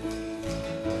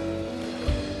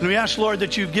 And we ask, Lord,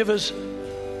 that you give us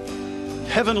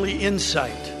heavenly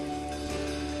insight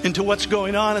into what's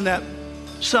going on in that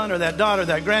son or that daughter,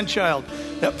 that grandchild,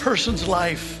 that person's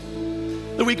life,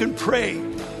 that we can pray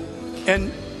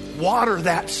and water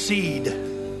that seed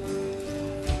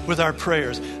with our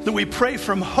prayers, that we pray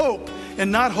from hope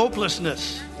and not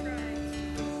hopelessness,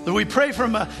 that we pray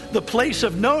from the place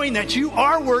of knowing that you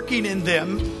are working in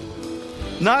them,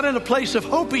 not in a place of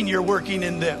hoping you're working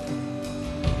in them.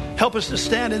 Help us to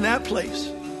stand in that place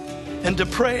and to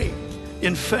pray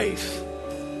in faith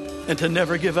and to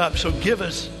never give up. So give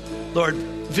us, Lord,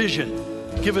 vision.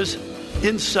 Give us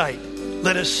insight.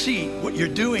 Let us see what you're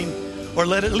doing, or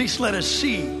at least let us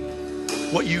see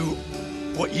what you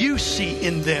see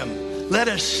in them. Let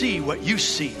us see what you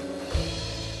see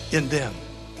in them.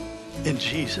 In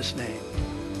Jesus' name.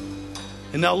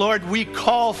 And now, Lord, we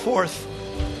call forth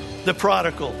the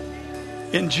prodigal.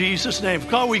 In Jesus' name.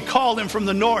 We call them from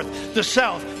the north, the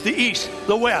south, the east,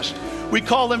 the west. We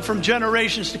call them from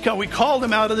generations to come. We call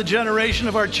them out of the generation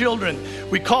of our children.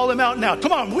 We call them out now.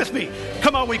 Come on, with me.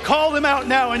 Come on, we call them out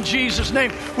now in Jesus'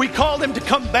 name. We call them to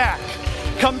come back.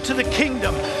 Come to the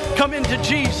kingdom. Come into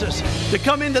Jesus. To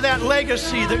come into that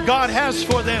legacy that God has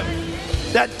for them.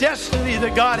 That destiny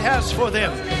that God has for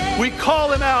them. We call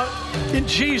them out in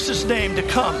Jesus' name to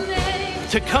come.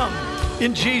 To come.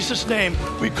 In Jesus' name,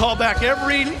 we call back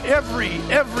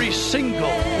every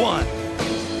single one.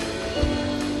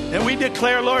 And we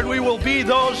declare, Lord, we will be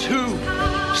those who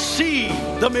see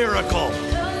the miracle.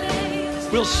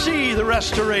 We'll see the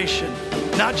restoration,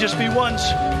 not just be ones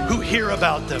who hear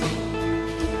about them.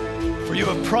 For you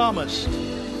have promised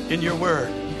in your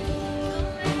word.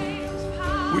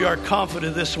 We are confident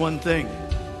of this one thing,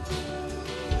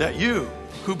 that you,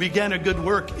 who began a good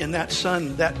work in that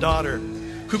son, that daughter,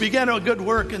 who began a good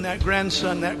work in that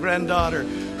grandson, that granddaughter,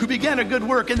 who began a good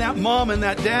work in that mom and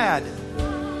that dad,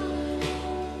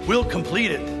 will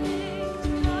complete it.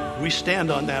 We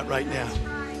stand on that right now.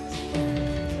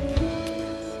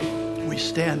 We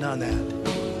stand on that.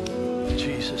 In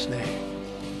Jesus' name.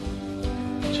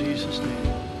 In Jesus'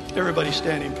 name. Everybody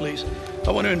standing, please.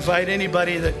 I want to invite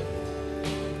anybody that,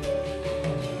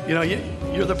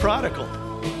 you're the prodigal.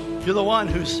 You're the one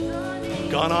who's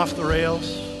gone off the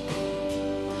rails,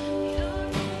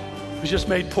 who's just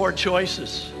made poor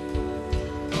choices.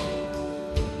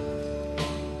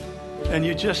 And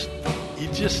you just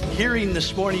hearing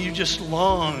this morning, you just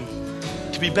long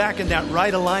to be back in that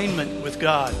right alignment with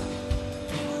God.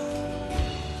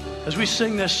 As we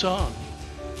sing this song,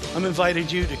 I'm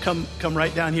invited you to come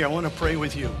right down here. I want to pray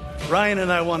with you. Ryan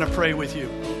and I want to pray with you.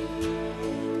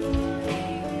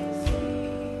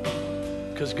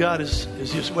 Because God is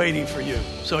just waiting for you.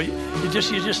 So you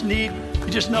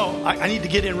just know, I need to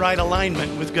get in right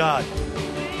alignment with God.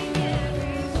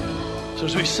 So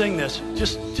as we sing this,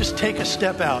 just take a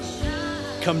step out.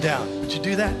 Come down. Would you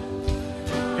do that?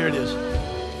 Here it is.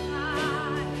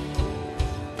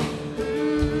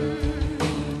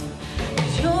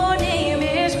 Your name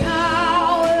is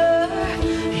power.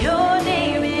 Your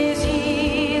name is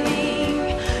healing.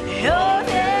 Your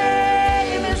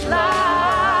name is life.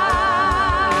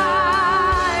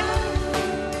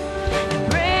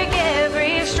 Break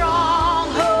every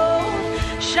stronghold.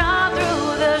 Shine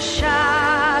through the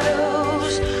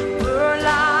shadows. Burn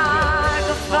like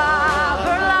a fire.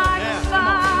 Burn like a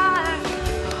fire.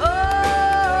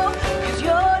 Oh, 'cause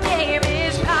your name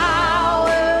is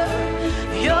power.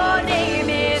 Your name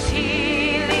is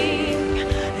healing.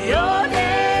 Your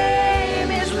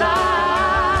name is life.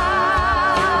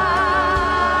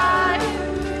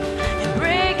 And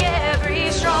break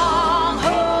every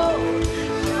stronghold.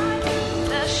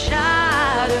 The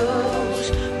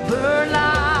shadows burn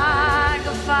like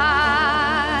a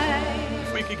fire.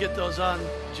 If we could get those on,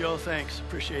 Joe, thanks.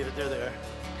 Appreciate it. They're there.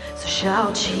 So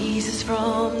shout Jesus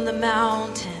from the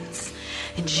mountains,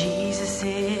 and Jesus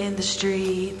in the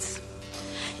streets,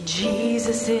 and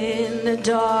Jesus in the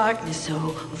darkness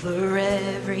over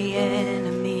every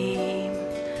enemy,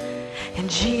 and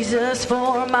Jesus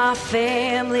for my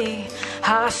family.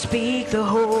 I speak the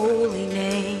holy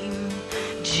name,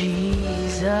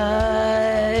 Jesus.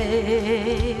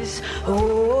 Oh,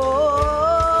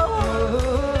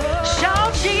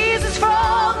 shout Jesus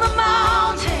from the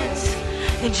mountains,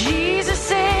 and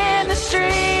Jesus in the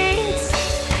streets,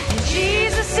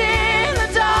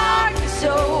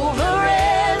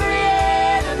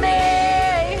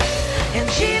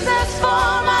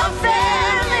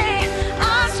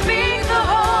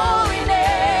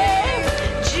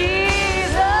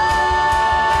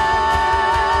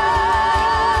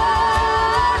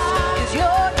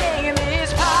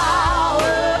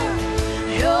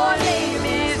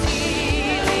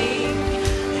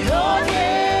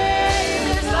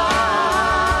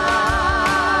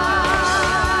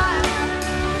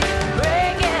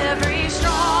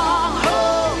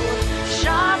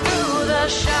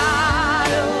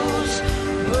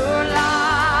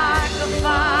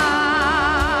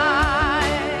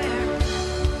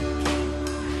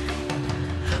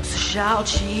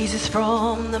 shout Jesus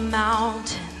from the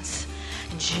mountains,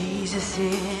 and Jesus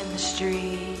in the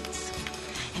streets,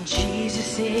 and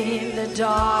Jesus in the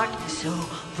darkness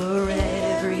over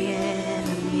every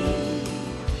enemy.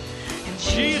 And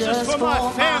Jesus for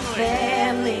my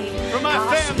family, for my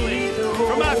family,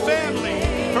 for my family,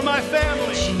 for my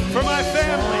family, for my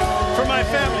family, for my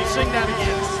family. Sing that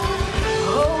again.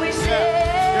 Oh, we say,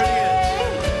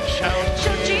 Shout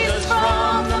Jesus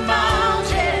from the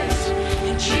mountains,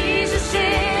 and Jesus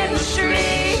in the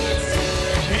streets,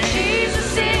 and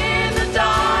Jesus in the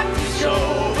darkness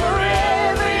over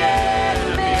every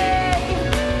enemy,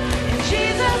 and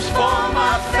Jesus for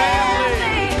my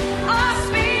family, I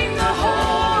speak the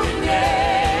holy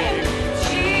name,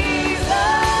 Jesus.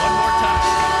 One more time.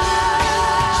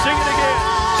 Sing it again.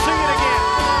 Sing it again.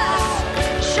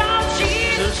 Shout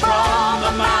Jesus from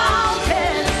the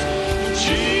mountains, and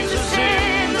Jesus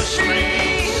in the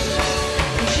streets,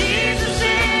 and Jesus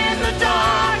in the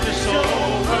darkness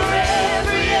over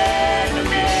every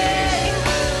enemy,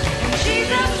 and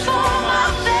Jesus for my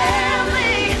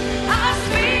family, I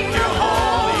speak the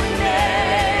holy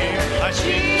name, I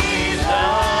speak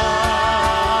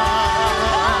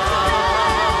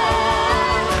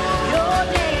Your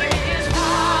name is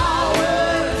power,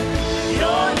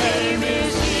 your name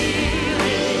is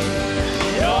healing,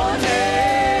 your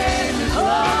name is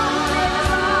life.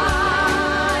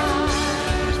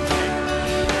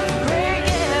 Break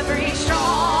every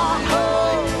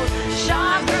stronghold,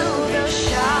 shine through the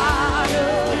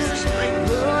shadows,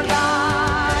 burn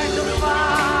like a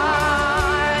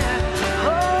fire.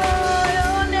 Oh,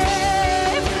 your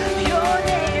name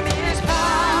is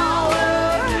power,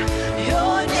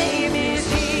 your name is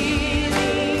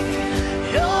healing,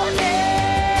 your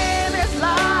name is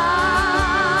life.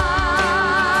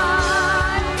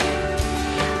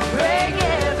 Break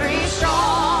every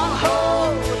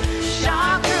stronghold,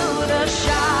 shine through the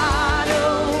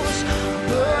shadows,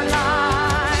 burn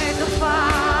like a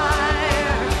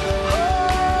fire. Oh,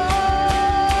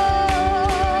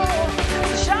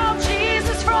 shout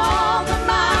Jesus from the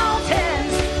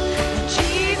mountains, and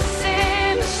Jesus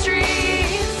in the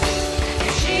streets,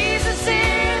 and Jesus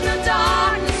in the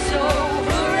darkness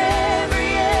over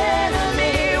every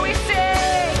enemy. We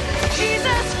say,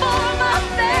 Jesus for my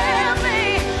family,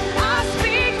 I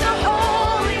speak the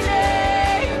holy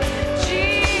name,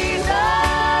 Jesus.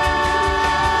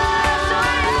 Oh,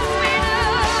 yes, we do.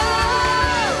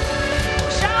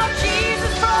 Shout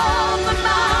Jesus from the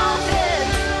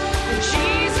mountains, and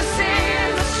Jesus in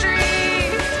the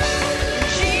streets, and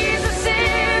Jesus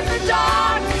in the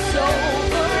darkness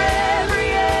over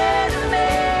every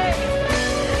enemy,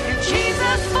 and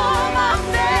Jesus for my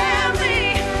family,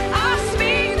 I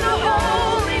speak the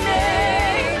holy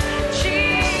name,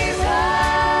 Jesus.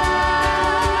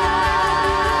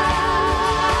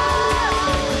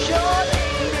 Your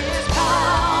name is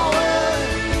power,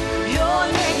 your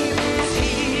name is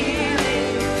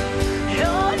healing,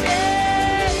 your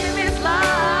name is life.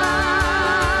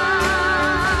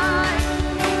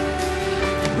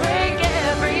 Break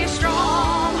every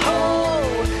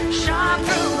stronghold, shine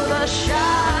through the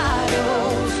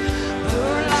shadows,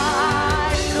 burn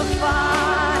like a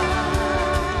fire.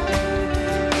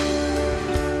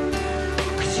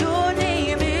 'Cause your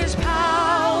name is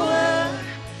power,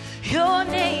 your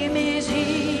name is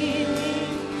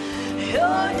healing,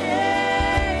 your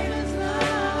name is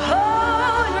life.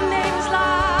 Oh, your name is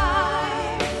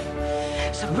life.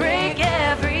 So break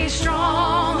every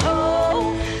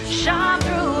stronghold, shine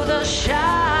through the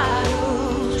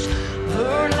shadows,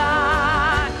 burn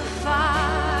like a fire.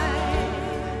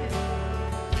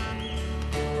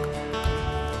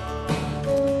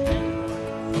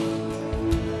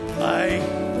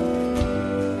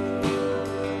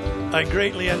 I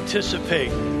greatly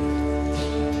anticipate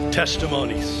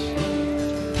testimonies.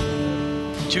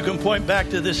 That you can point back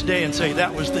to this day and say,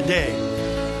 that was the day.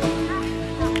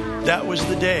 That was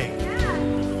the day.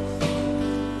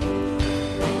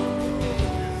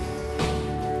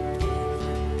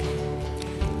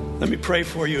 Let me pray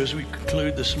for you as we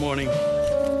conclude this morning.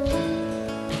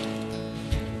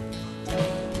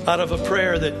 Out of a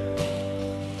prayer that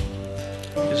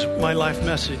is my life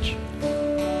message.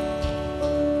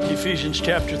 Ephesians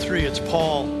chapter 3, it's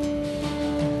Paul.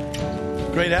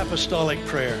 Great apostolic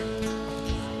prayer.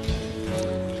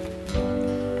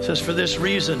 It says, for this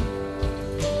reason,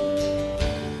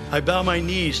 I bow my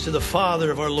knees to the Father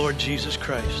of our Lord Jesus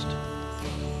Christ.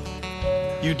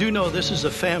 You do know this is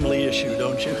a family issue,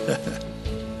 don't you?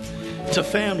 It's a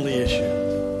family issue.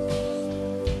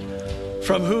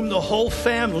 From whom the whole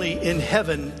family in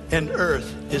heaven and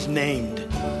earth is named.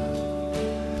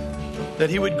 that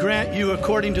he would grant you,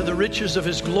 according to the riches of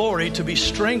his glory, to be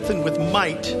strengthened with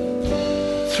might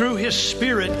through his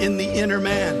Spirit in the inner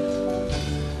man,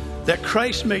 that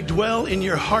Christ may dwell in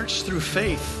your hearts through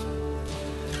faith,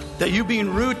 that you,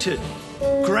 being rooted,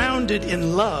 grounded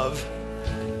in love,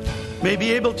 may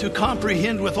be able to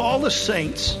comprehend with all the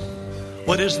saints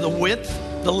what is the width,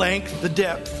 the length, the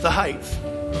depth, the height,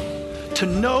 to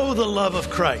know the love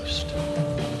of Christ,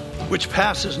 which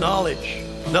passes knowledge.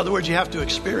 In other words, you have to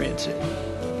experience it.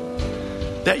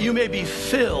 That you may be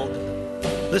filled,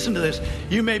 listen to this,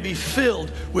 you may be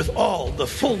filled with all the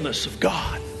fullness of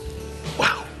God.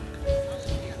 Wow.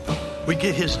 We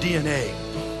get his DNA.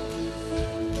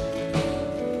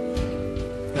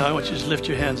 Now I want you to lift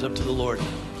your hands up to the Lord.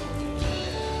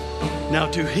 Now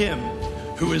to him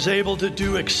who is able to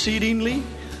do exceedingly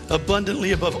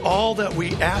abundantly above all that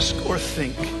we ask or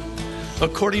think,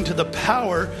 according to the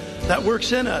power that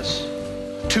works in us.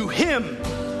 To him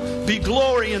be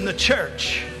glory in the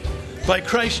church by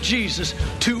Christ Jesus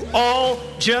to all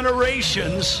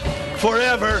generations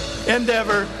forever and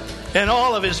ever. And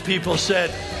all of his people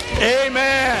said,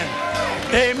 amen,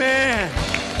 amen,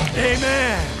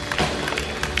 amen.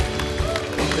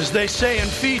 As they say in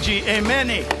Fiji,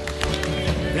 ameni,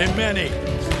 ameni.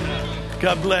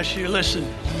 God bless you. Listen,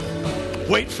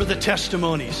 wait for the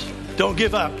testimonies. Don't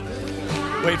give up.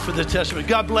 Wait for the testimony.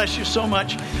 God bless you so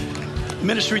much.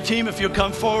 Ministry team, if you'll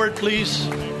come forward, please.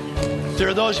 There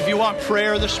are those, if you want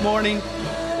prayer this morning,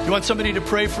 you want somebody to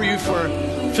pray for you for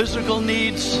physical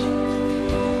needs,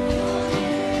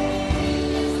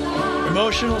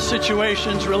 emotional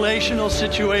situations, relational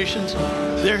situations,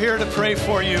 they're here to pray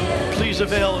for you. Please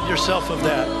avail yourself of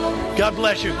that. God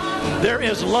bless you. There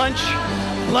is lunch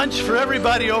for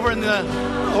everybody over in the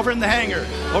hangar,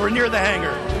 over near the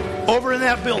hangar, over in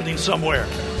that building somewhere.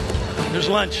 There's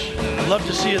lunch. I'd love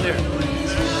to see you there.